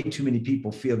are way too many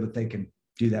people feel that they can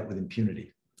do that with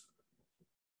impunity.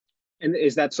 And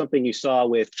is that something you saw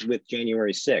with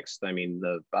January 6th? I mean,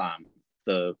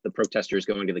 the protesters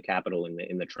going to the Capitol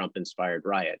in the Trump-inspired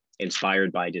riot,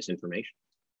 inspired by disinformation?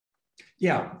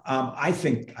 Yeah, I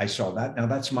think I saw that. Now,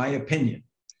 that's my opinion,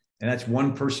 and that's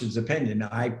one person's opinion. Now,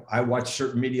 I watch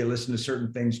certain media, listen to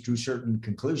certain things, drew certain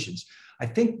conclusions. I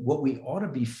think what we ought to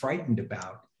be frightened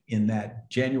about in that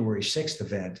January 6th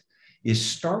event is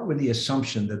start with the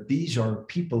assumption that these are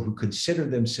people who consider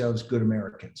themselves good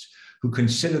Americans, who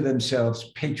consider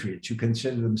themselves patriots, who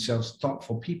consider themselves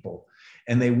thoughtful people.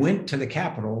 And they went to the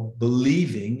Capitol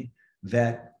believing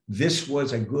that this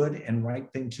was a good and right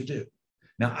thing to do.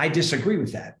 Now, I disagree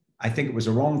with that. I think it was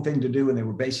a wrong thing to do, and they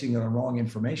were basing it on wrong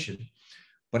information.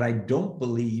 But I don't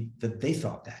believe that they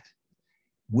thought that,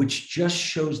 which just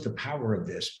shows the power of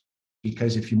this.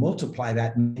 Because if you multiply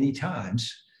that many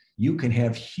times, you can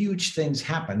have huge things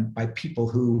happen by people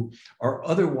who are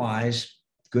otherwise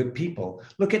good people.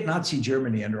 Look at Nazi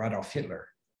Germany under Adolf Hitler.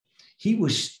 He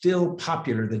was still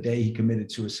popular the day he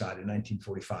committed suicide in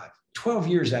 1945, 12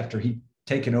 years after he'd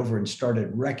taken over and started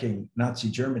wrecking Nazi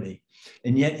Germany.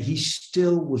 And yet he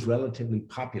still was relatively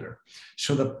popular.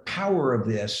 So the power of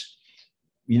this,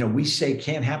 we say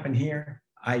can't happen here.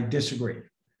 I disagree.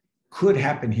 Could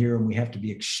happen here, and we have to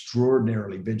be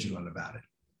extraordinarily vigilant about it.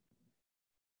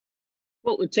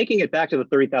 Well, taking it back to the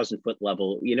 30,000-foot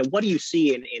level, what do you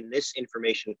see in this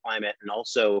information climate, and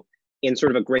also in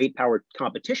sort of a great power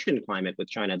competition climate with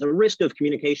China, the risk of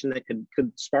communication that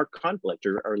could spark conflict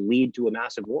or lead to a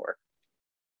massive war?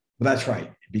 Well, that's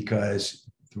right, because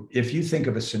if you think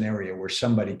of a scenario where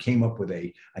somebody came up with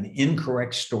an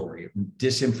incorrect story,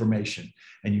 disinformation,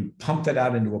 and you pump that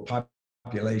out into a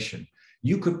population,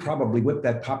 you could probably whip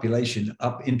that population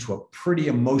up into a pretty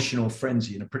emotional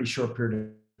frenzy in a pretty short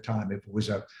period of time if it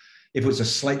was a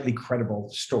slightly credible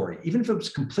story, even if it was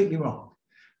completely wrong.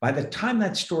 By the time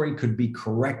that story could be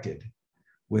corrected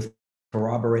with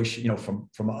corroboration,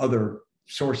 from other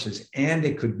sources, and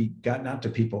it could be gotten out to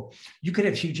people, you could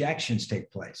have huge actions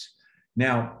take place.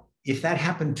 Now, if that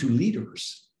happened to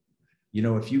leaders,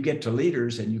 if you get to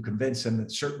leaders and you convince them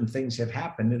that certain things have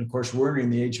happened, and of course, we're in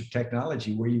the age of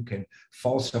technology where you can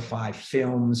falsify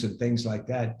films and things like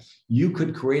that, you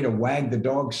could create a wag the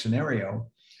dog scenario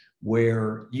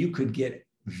where you could get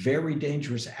very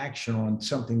dangerous action on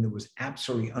something that was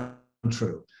absolutely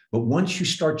untrue. But once you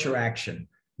start your action,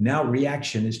 now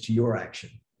reaction is to your action.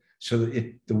 So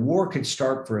the war could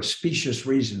start for a specious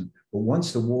reason, but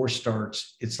once the war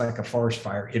starts, it's like a forest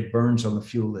fire. It burns on the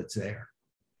fuel that's there.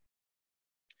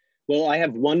 Well, I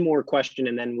have one more question,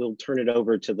 and then we'll turn it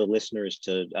over to the listeners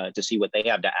to see what they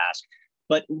have to ask.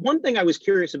 But one thing I was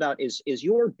curious about is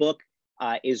your book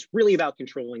is really about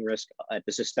controlling risk at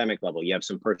the systemic level. You have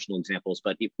some personal examples,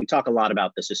 but we talk a lot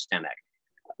about the systemic.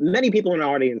 Many people in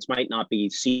our audience might not be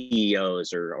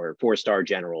CEOs or four-star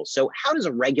generals. So how does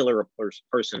a regular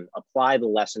person apply the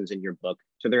lessons in your book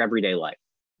to their everyday life?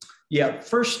 Yeah,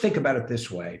 first think about it this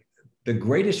way. The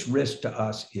greatest risk to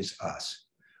us is us.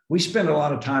 We spend a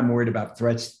lot of time worried about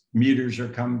threats, meteors are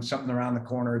coming, something around the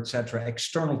corner, et cetera,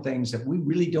 external things that we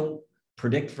really don't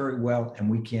predict very well and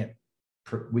we can't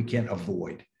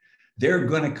avoid. They're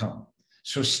going to come.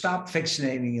 So stop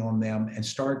fixating on them and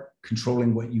start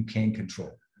controlling what you can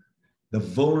control. The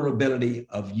vulnerability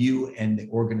of you and the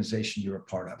organization you're a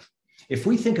part of. If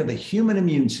we think of the human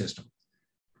immune system,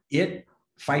 it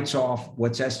fights off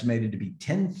what's estimated to be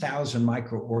 10,000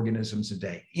 microorganisms a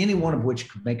day, any one of which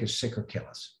could make us sick or kill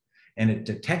us. And it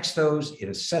detects those, it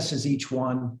assesses each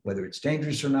one, whether it's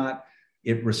dangerous or not.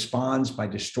 It responds by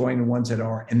destroying the ones that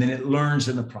are, and then it learns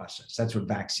in the process. That's what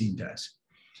vaccine does.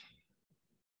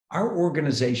 Our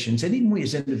organizations, and even we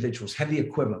as individuals, have the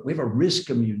equivalent. We have a risk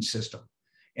immune system,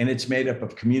 and it's made up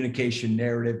of communication,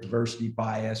 narrative, diversity,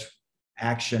 bias,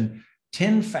 action,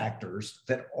 10 factors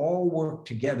that all work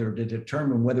together to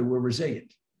determine whether we're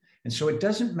resilient. And so it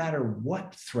doesn't matter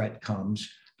what threat comes,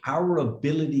 our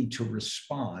ability to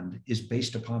respond is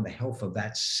based upon the health of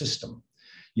that system.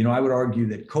 You know, I would argue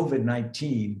that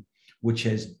COVID-19, which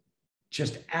has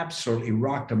just absolutely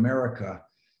rocked America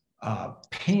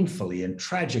painfully and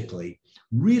tragically,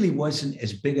 really wasn't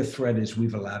as big a threat as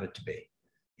we've allowed it to be.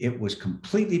 It was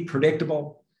completely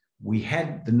predictable. We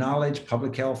had the knowledge,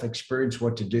 public health experience,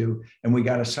 what to do, and we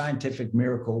got a scientific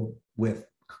miracle with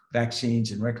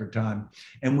vaccines in record time,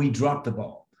 and we dropped the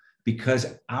ball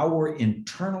because our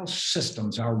internal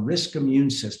systems, our risk immune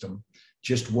system,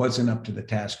 just wasn't up to the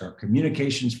task. Our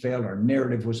communications failed, our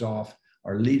narrative was off,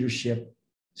 our leadership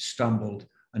stumbled,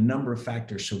 a number of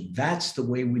factors. So that's the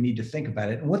way we need to think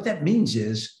about it. And what that means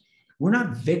is we're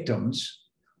not victims.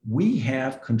 We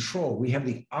have control. We have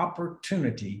the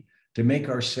opportunity to make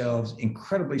ourselves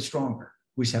incredibly stronger.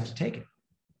 We just have to take it.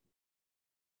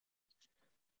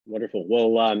 Wonderful.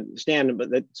 Well, Stan,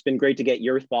 it's been great to get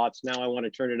your thoughts. Now I want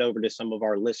to turn it over to some of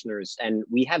our listeners. And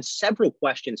we have several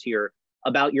questions here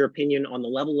about your opinion on the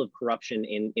level of corruption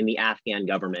in the Afghan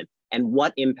government and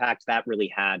what impact that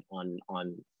really had on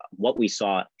what we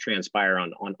saw transpire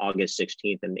on August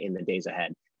 16th and in the days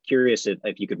ahead. Curious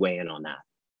if you could weigh in on that.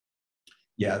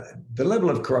 Yeah, the level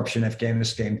of corruption in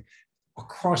Afghanistan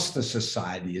across the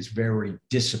society is very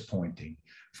disappointing.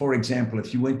 For example,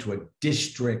 if you went to a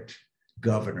district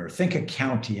governor, think a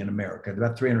county in America,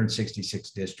 about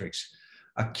 366 districts,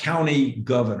 a county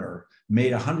governor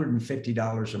made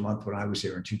 $150 a month when I was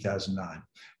there in 2009.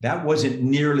 That wasn't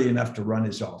nearly enough to run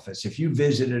his office. If you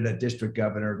visited a district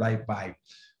governor, like by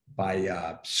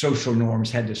social norms,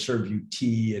 had to serve you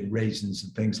tea and raisins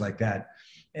and things like that.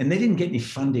 And they didn't get any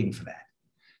funding for that.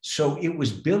 So it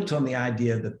was built on the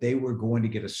idea that they were going to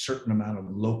get a certain amount of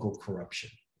local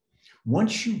corruption.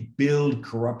 Once you build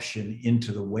corruption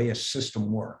into the way a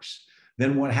system works,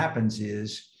 then what happens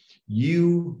is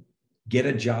you get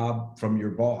a job from your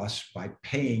boss by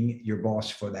paying your boss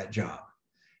for that job.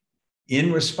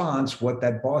 In response, what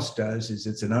that boss does is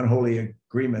it's an unholy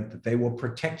agreement that they will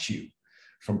protect you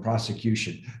from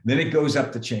prosecution. Then it goes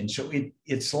up the chain. So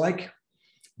it's like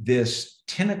this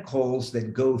tentacles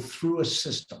that go through a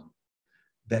system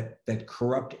that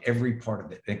corrupt every part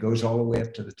of it. It goes all the way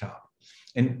up to the top.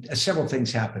 And several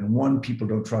things happen. One, people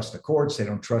don't trust the courts. They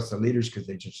don't trust the leaders because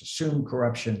they just assume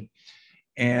corruption.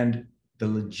 And the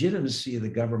legitimacy of the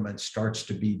government starts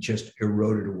to be just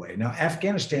eroded away. Now,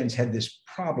 Afghanistan's had this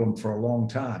problem for a long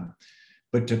time,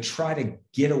 but to try to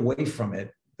get away from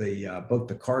it, both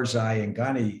the Karzai and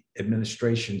Ghani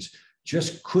administrations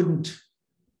just couldn't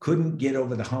get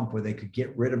over the hump where they could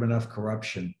get rid of enough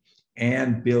corruption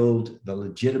and build the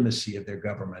legitimacy of their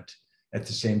government at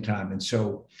the same time. And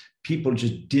so people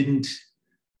just didn't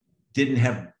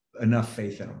have enough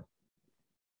faith in them.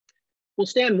 Well,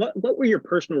 Stan, what were your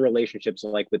personal relationships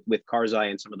like with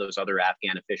Karzai and some of those other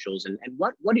Afghan officials? And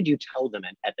what did you tell them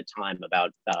at the time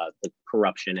about the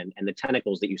corruption and the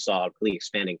tentacles that you saw really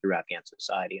expanding through Afghan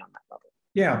society on that level?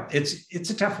 Yeah, it's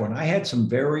a tough one. I had some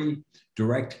very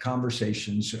direct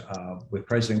conversations with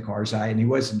President Karzai, and he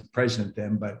wasn't president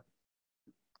then, but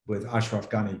with Ashraf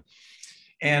Ghani.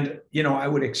 And, I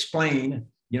would explain,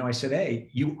 I said, hey,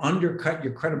 you undercut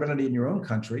your credibility in your own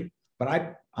country, but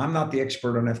I'm not the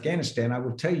expert on Afghanistan. I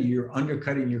will tell you, you're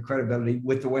undercutting your credibility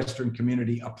with the Western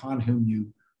community upon whom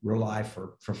you rely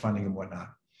for funding and whatnot.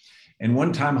 And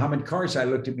one time, Hamid Karzai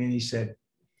looked at me and he said,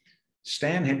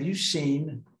 Stan, have you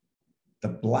seen the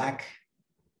black,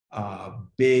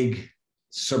 big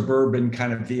suburban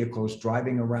kind of vehicles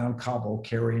driving around Kabul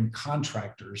carrying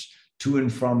contractors to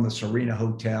and from the Serena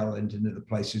Hotel and into the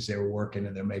places they were working,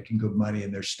 and they're making good money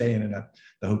and they're staying in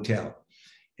the hotel?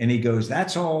 And he goes,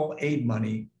 that's all aid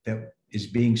money that is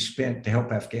being spent to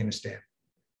help Afghanistan.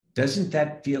 Doesn't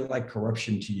that feel like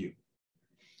corruption to you?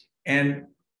 And,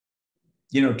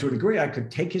 to a degree, I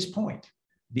could take his point,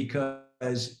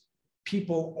 because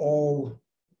people all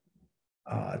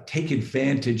take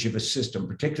advantage of a system,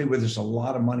 particularly where there's a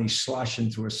lot of money sloshing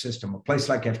through a system. A place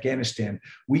like Afghanistan,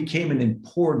 we came in and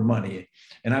poured money.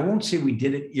 And I won't say we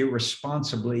did it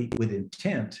irresponsibly with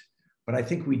intent, but I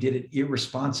think we did it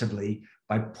irresponsibly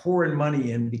by pouring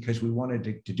money in because we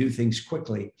wanted to do things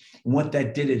quickly. And what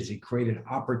that did is it created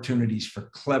opportunities for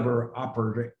clever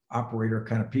operator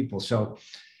kind of people. So,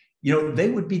 they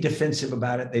would be defensive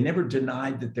about it. They never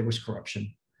denied that there was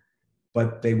corruption,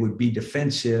 but they would be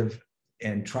defensive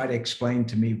and try to explain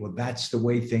to me, well, that's the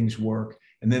way things work.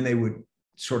 And then they would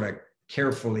sort of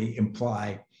carefully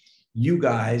imply, you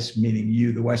guys, meaning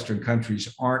you, the Western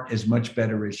countries, aren't as much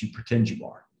better as you pretend you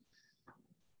are.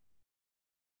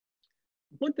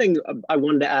 One thing I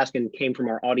wanted to ask, and came from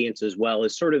our audience as well,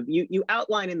 is sort of you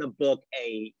outline in the book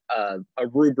a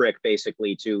rubric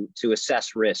basically to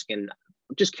assess risk. And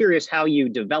just curious how you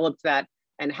developed that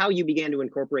and how you began to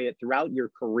incorporate it throughout your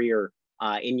career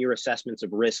in your assessments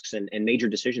of risks and major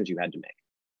decisions you had to make.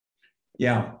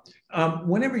 Yeah.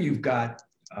 Whenever you've got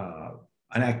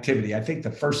an activity, I think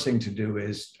the first thing to do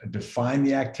is define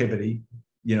the activity,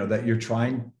 that you're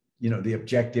trying, the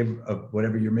objective of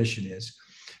whatever your mission is.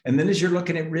 And then as you're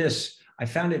looking at risks, I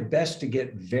found it best to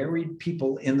get varied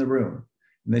people in the room.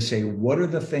 And they say, what are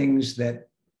the things that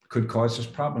could cause us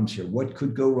problems here? What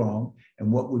could go wrong?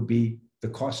 And what would be the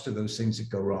cost of those things that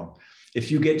go wrong?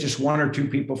 If you get just one or two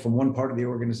people from one part of the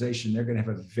organization, they're going to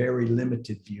have a very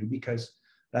limited view because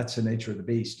that's the nature of the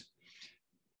beast.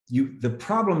 The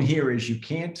problem here is you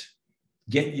can't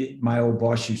my old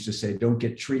boss used to say, don't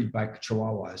get treated by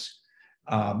chihuahuas.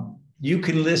 You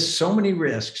can list so many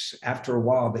risks after a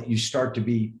while that you start to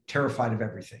be terrified of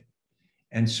everything.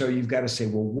 And so you've got to say,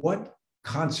 well, what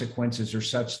consequences are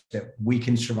such that we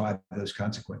can survive those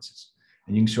consequences?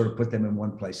 And you can sort of put them in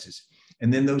one places.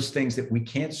 And then those things that we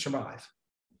can't survive,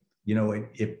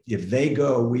 if they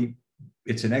go,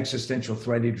 it's an existential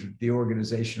threat to the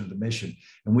organization or the mission.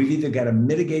 And we've either got to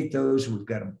mitigate those or we've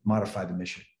got to modify the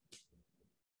mission.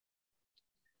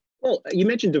 Well, you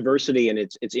mentioned diversity, and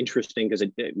it's interesting because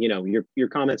your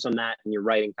comments on that and your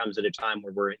writing comes at a time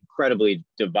where we're incredibly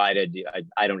divided.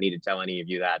 I don't need to tell any of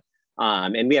you that.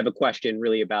 And we have a question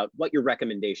really about what your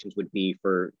recommendations would be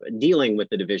for dealing with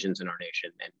the divisions in our nation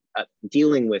and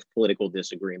dealing with political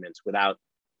disagreements without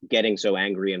getting so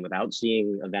angry and without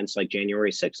seeing events like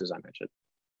January 6th, as I mentioned.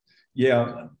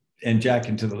 Yeah. And Jack,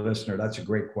 and to the listener, that's a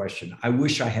great question. I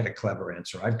wish I had a clever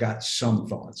answer. I've got some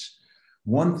thoughts.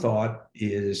 One thought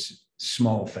is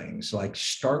small things like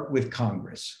start with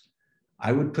Congress.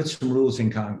 I would put some rules in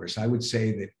Congress. I would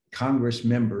say that Congress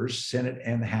members, Senate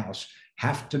and the House,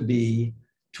 have to be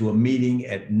to a meeting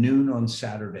at noon on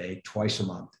Saturday, twice a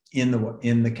month in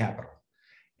the Capitol.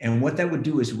 And what that would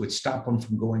do is it would stop them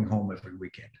from going home every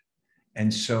weekend.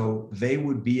 And so they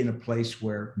would be in a place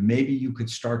where maybe you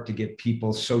could start to get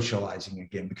people socializing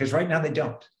again, because right now they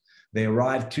don't. They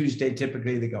arrive Tuesday,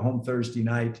 typically, they go home Thursday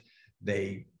night.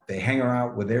 They hang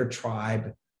out with their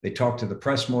tribe. They talk to the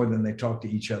press more than they talk to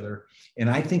each other. And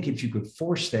I think if you could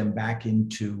force them back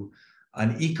into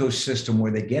an ecosystem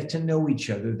where they get to know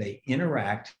each other, they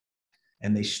interact,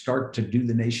 and they start to do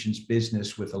the nation's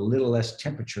business with a little less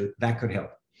temperature, that could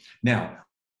help. Now,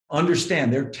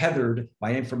 understand they're tethered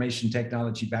by information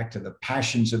technology back to the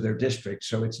passions of their district.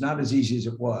 So it's not as easy as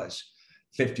it was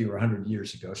 50 or 100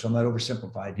 years ago. So I'm not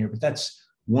oversimplifying here, but that's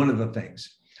one of the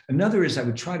things. Another is I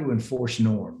would try to enforce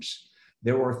norms.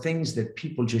 There are things that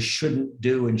people just shouldn't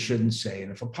do and shouldn't say.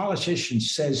 And if a politician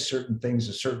says certain things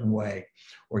a certain way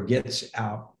or gets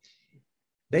out,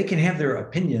 they can have their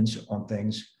opinions on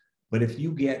things. But if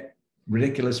you get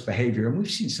ridiculous behavior, and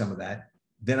we've seen some of that,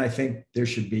 then I think there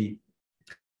should be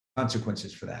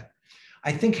consequences for that.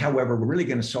 I think, however, we're really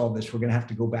going to solve this. We're going to have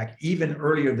to go back even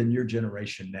earlier than your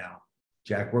generation now,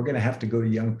 Jack. We're going to have to go to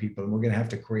young people, and we're going to have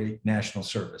to create national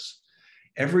service.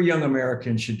 Every young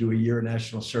American should do a year of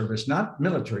national service, not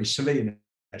military, civilian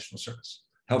national service,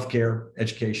 healthcare,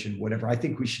 education, whatever. I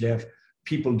think we should have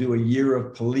people do a year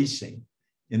of policing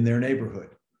in their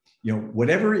neighborhood,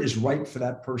 whatever is right for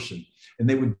that person. And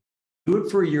they would do it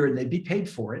for a year and they'd be paid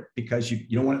for it, because you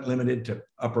don't want it limited to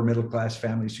upper middle class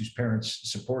families whose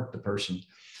parents support the person.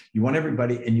 You want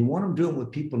everybody, and you want them doing it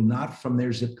with people not from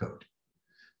their zip code.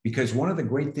 Because one of the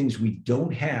great things we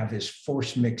don't have is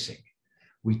forced mixing.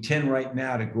 We tend right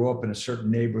now to grow up in a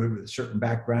certain neighborhood with a certain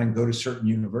background, go to certain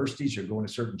universities or go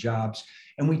into certain jobs.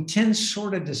 And we tend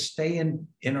sort of to stay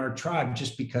in our tribe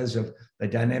just because of the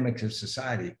dynamics of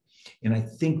society. And I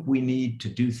think we need to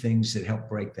do things that help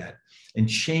break that and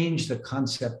change the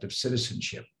concept of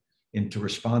citizenship into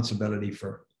responsibility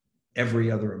for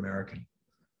every other American.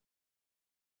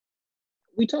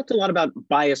 We talked a lot about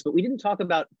bias, but we didn't talk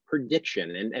about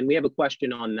prediction. And we have a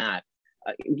question on that.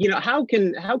 How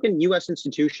can U.S.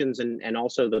 institutions and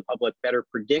also the public better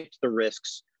predict the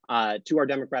risks to our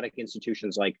democratic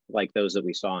institutions like those that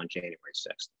we saw on January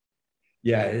 6th?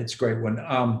 Yeah, it's a great one.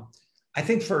 I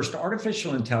think first,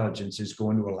 artificial intelligence is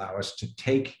going to allow us to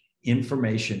take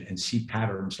information and see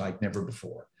patterns like never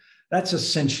before. That's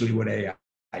essentially what AI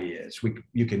is.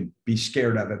 You can be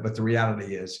scared of it, but the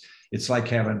reality is it's like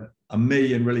having a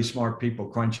million really smart people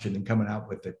crunching and coming out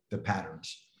with the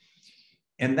patterns.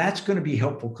 And that's going to be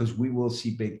helpful because we will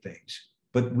see big things.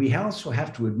 But we also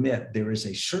have to admit there is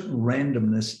a certain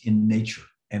randomness in nature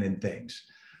and in things.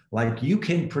 Like you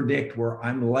can predict where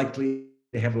I'm likely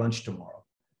to have lunch tomorrow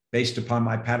based upon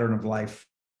my pattern of life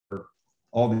for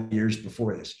all the years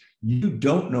before this. You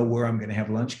don't know where I'm going to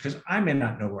have lunch because I may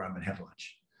not know where I'm going to have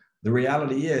lunch. The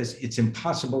reality is it's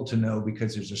impossible to know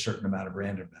because there's a certain amount of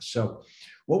randomness. So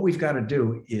what we've got to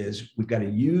do is we've got to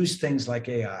use things like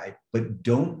AI, but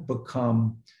don't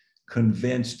become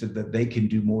convinced that they can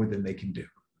do more than they can do.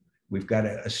 We've got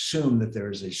to assume that there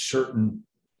is a certain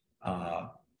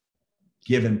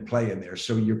give and play in there.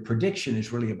 So your prediction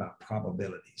is really about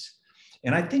probabilities.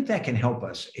 And I think that can help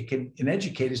us. It can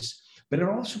educate us, but it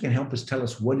also can help us tell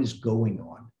us what is going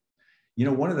on. You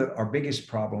know, one of our biggest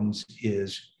problems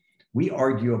is we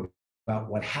argue about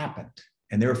what happened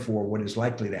and therefore what is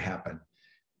likely to happen.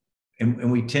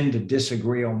 And we tend to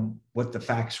disagree on what the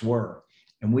facts were.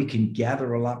 And we can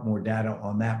gather a lot more data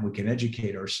on that. And we can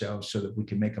educate ourselves so that we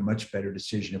can make a much better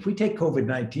decision. If we take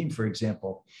COVID-19, for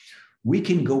example, we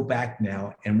can go back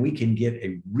now and we can get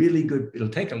a really good, it'll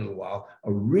take a little while,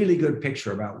 a really good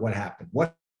picture about what happened,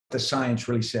 what the science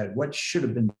really said, what should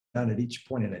have been done at each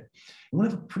point in it. And we'll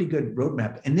have a pretty good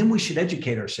roadmap. And then we should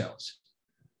educate ourselves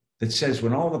that says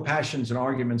when all the passions and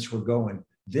arguments were going,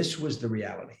 this was the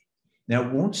reality. Now,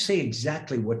 it won't say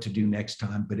exactly what to do next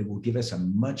time, but it will give us a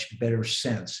much better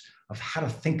sense of how to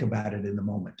think about it in the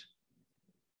moment.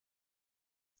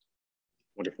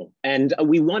 Wonderful. And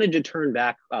we wanted to turn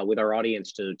back with our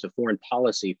audience to foreign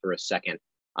policy for a second.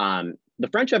 The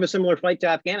French have a similar fight to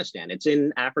Afghanistan. It's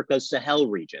in Africa's Sahel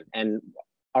region. And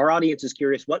our audience is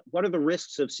curious, what are the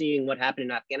risks of seeing what happened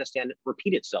in Afghanistan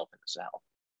repeat itself in the Sahel?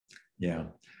 Yeah,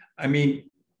 I mean,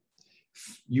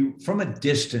 you from a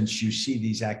distance, you see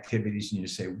these activities and you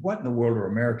say, what in the world are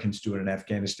Americans doing in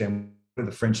Afghanistan? What are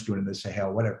the French doing in the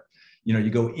Sahel? Whatever. You know, you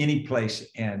go any place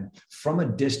and from a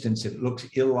distance, it looks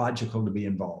illogical to be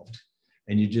involved.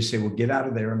 And you just say, well, get out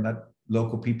of there and let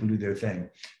local people do their thing.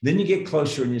 Then you get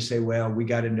closer and you say, well, we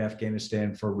got into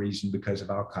Afghanistan for a reason because of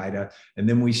Al-Qaeda. And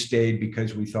then we stayed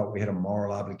because we thought we had a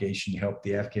moral obligation to help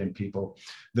the Afghan people.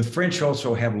 The French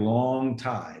also have long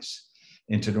ties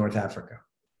into North Africa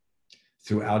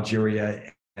through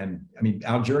Algeria. And I mean,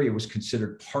 Algeria was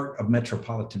considered part of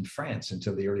metropolitan France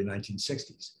until the early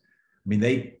 1960s. I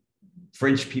mean,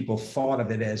 French people thought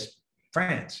of it as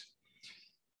France.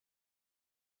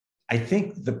 I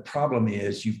think the problem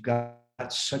is you've got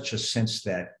such a sense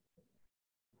that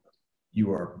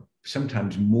you are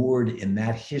sometimes moored in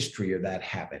that history or that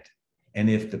habit. And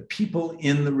if the people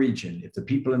in the region, if the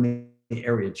people in the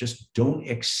area just don't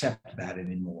accept that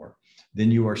anymore, then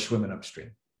you are swimming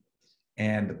upstream.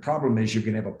 And the problem is you're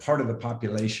going to have a part of the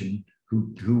population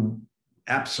who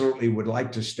absolutely would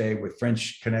like to stay with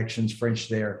French connections, French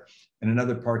there, and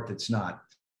another part that's not.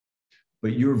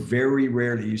 But you're very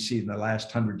rarely, you see in the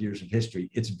last 100 years of history,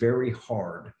 it's very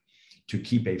hard to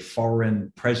keep a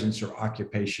foreign presence or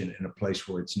occupation in a place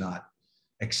where it's not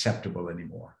acceptable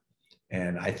anymore.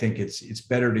 And I think it's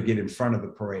better to get in front of the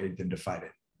parade than to fight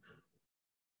it.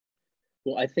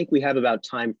 Well, I think we have about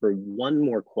time for one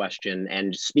more question.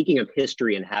 And speaking of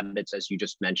history and habits, as you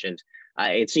just mentioned,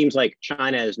 it seems like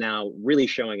China is now really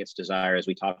showing its desire, as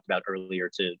we talked about earlier,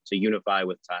 to unify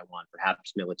with Taiwan,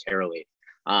 perhaps militarily.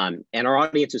 And our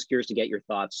audience is curious to get your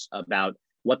thoughts about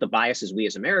what the biases we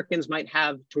as Americans might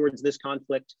have towards this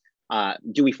conflict.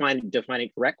 Do we define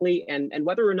it correctly, and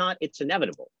whether or not it's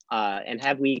inevitable? And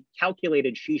have we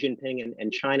calculated Xi Jinping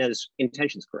and China's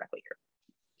intentions correctly here?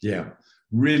 Yeah,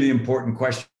 really important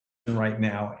question right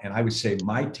now. And I would say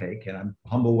my take, and I'm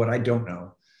humble what I don't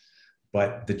know,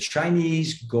 but the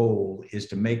Chinese goal is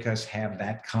to make us have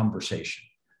that conversation.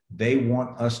 They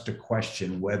want us to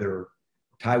question whether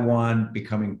Taiwan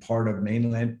becoming part of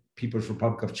mainland People's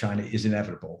Republic of China is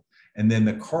inevitable. And then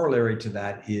the corollary to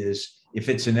that is, if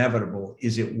it's inevitable,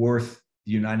 is it worth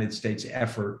the United States'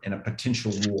 effort in a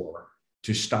potential war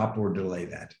to stop or delay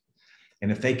that?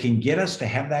 And if they can get us to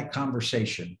have that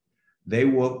conversation, they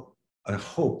will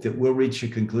hope that we'll reach a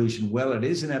conclusion, well, it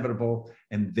is inevitable,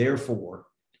 and therefore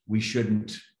we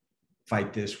shouldn't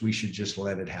fight this. We should just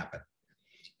let it happen.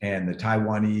 And the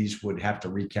Taiwanese would have to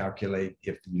recalculate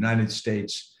if the United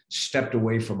States stepped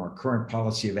away from our current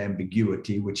policy of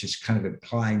ambiguity, which is kind of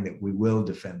implying that we will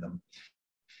defend them,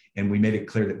 and we made it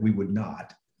clear that we would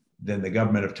not, then the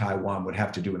government of Taiwan would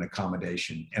have to do an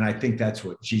accommodation. And I think that's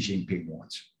what Xi Jinping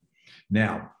wants.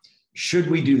 Now, should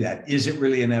we do that? Is it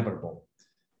really inevitable?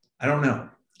 I don't know.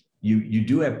 You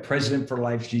do have President for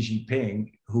Life Xi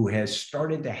Jinping, who has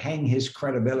started to hang his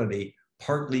credibility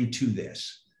partly to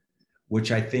this,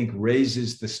 which I think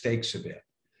raises the stakes a bit,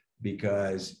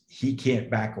 because he can't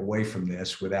back away from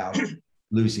this without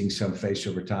losing some face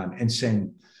over time. And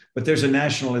saying, but there's a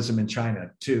nationalism in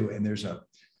China too, and there's a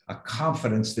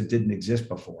confidence that didn't exist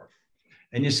before.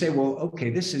 And you say, well, okay,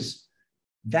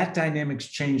 that dynamic's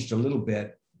changed a little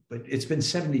bit, but it's been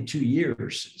 72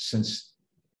 years since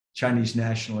Chinese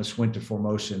nationalists went to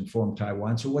Formosa and formed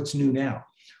Taiwan. So what's new now?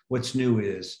 What's new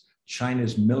is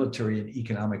China's military and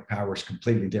economic power is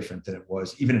completely different than it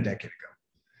was even a decade ago.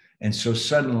 And so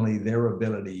suddenly their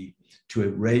ability to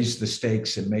raise the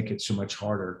stakes and make it so much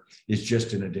harder is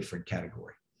just in a different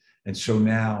category. And so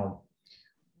now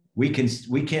we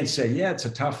can't say, yeah, it's a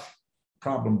tough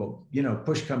problem, but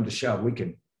push come to shove, we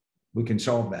can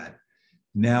solve that.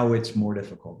 Now it's more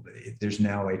difficult. There's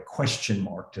now a question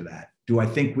mark to that. Do I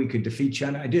think we could defeat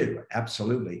China? I do,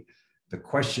 absolutely. The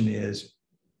question is,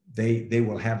 they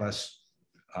will have us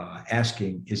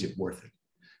asking, is it worth it?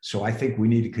 So I think we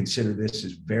need to consider this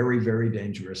as very, very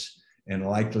dangerous and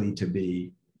likely to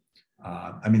be,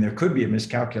 there could be a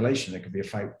miscalculation. There could be a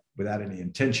fight without any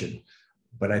intention,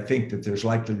 but I think that there's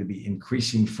likely to be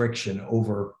increasing friction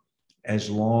over as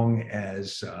long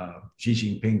as Xi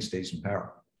Jinping stays in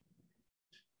power.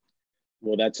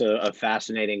 Well, that's a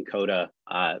fascinating coda,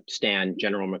 Stan,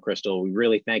 General McChrystal. We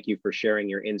really thank you for sharing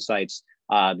your insights.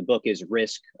 The book is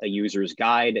Risk, A User's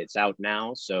Guide. It's out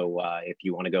now. So if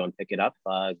you want to go and pick it up,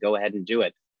 go ahead and do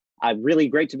it. Really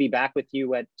great to be back with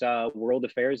you at World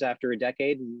Affairs after a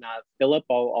decade. And Philip,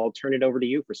 I'll turn it over to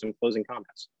you for some closing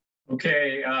comments.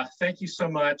 Okay, thank you so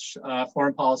much,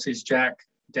 Foreign Policy's Jack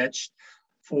Detsch,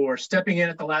 for stepping in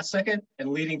at the last second and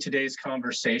leading today's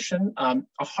conversation. A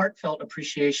heartfelt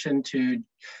appreciation to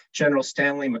General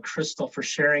Stanley McChrystal for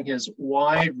sharing his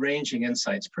wide-ranging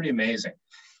insights. Pretty amazing.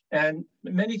 And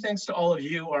many thanks to all of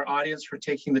you, our audience, for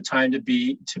taking the time to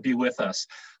be with us.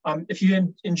 If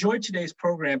you enjoyed today's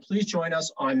program, please join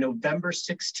us on November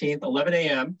 16th, 11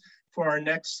 a.m. for our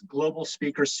next Global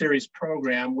Speaker Series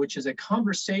program, which is a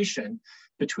conversation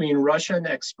between Russian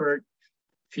expert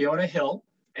Fiona Hill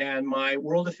and my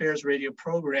World Affairs Radio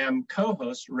program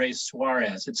co-host, Ray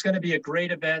Suarez. It's going to be a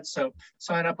great event, so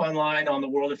sign up online on the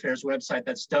World Affairs website.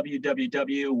 That's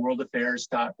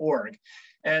www.worldaffairs.org.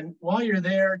 And while you're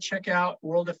there, check out the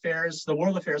World Affairs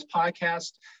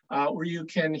podcast, where you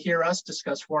can hear us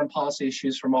discuss foreign policy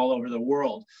issues from all over the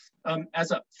world.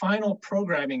 As a final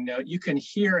programming note, you can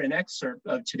hear an excerpt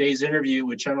of today's interview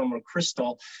with General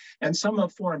McChrystal and some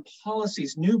of Foreign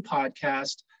Policy's new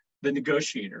podcast, The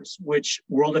Negotiators, which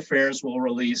World Affairs will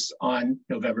release on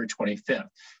November 25th.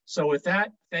 So with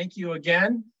that, thank you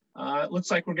again. It looks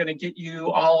like we're going to get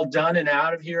you all done and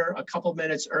out of here a couple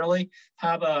minutes early.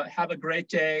 Have a great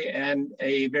day and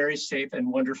a very safe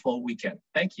and wonderful weekend.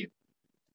 Thank you.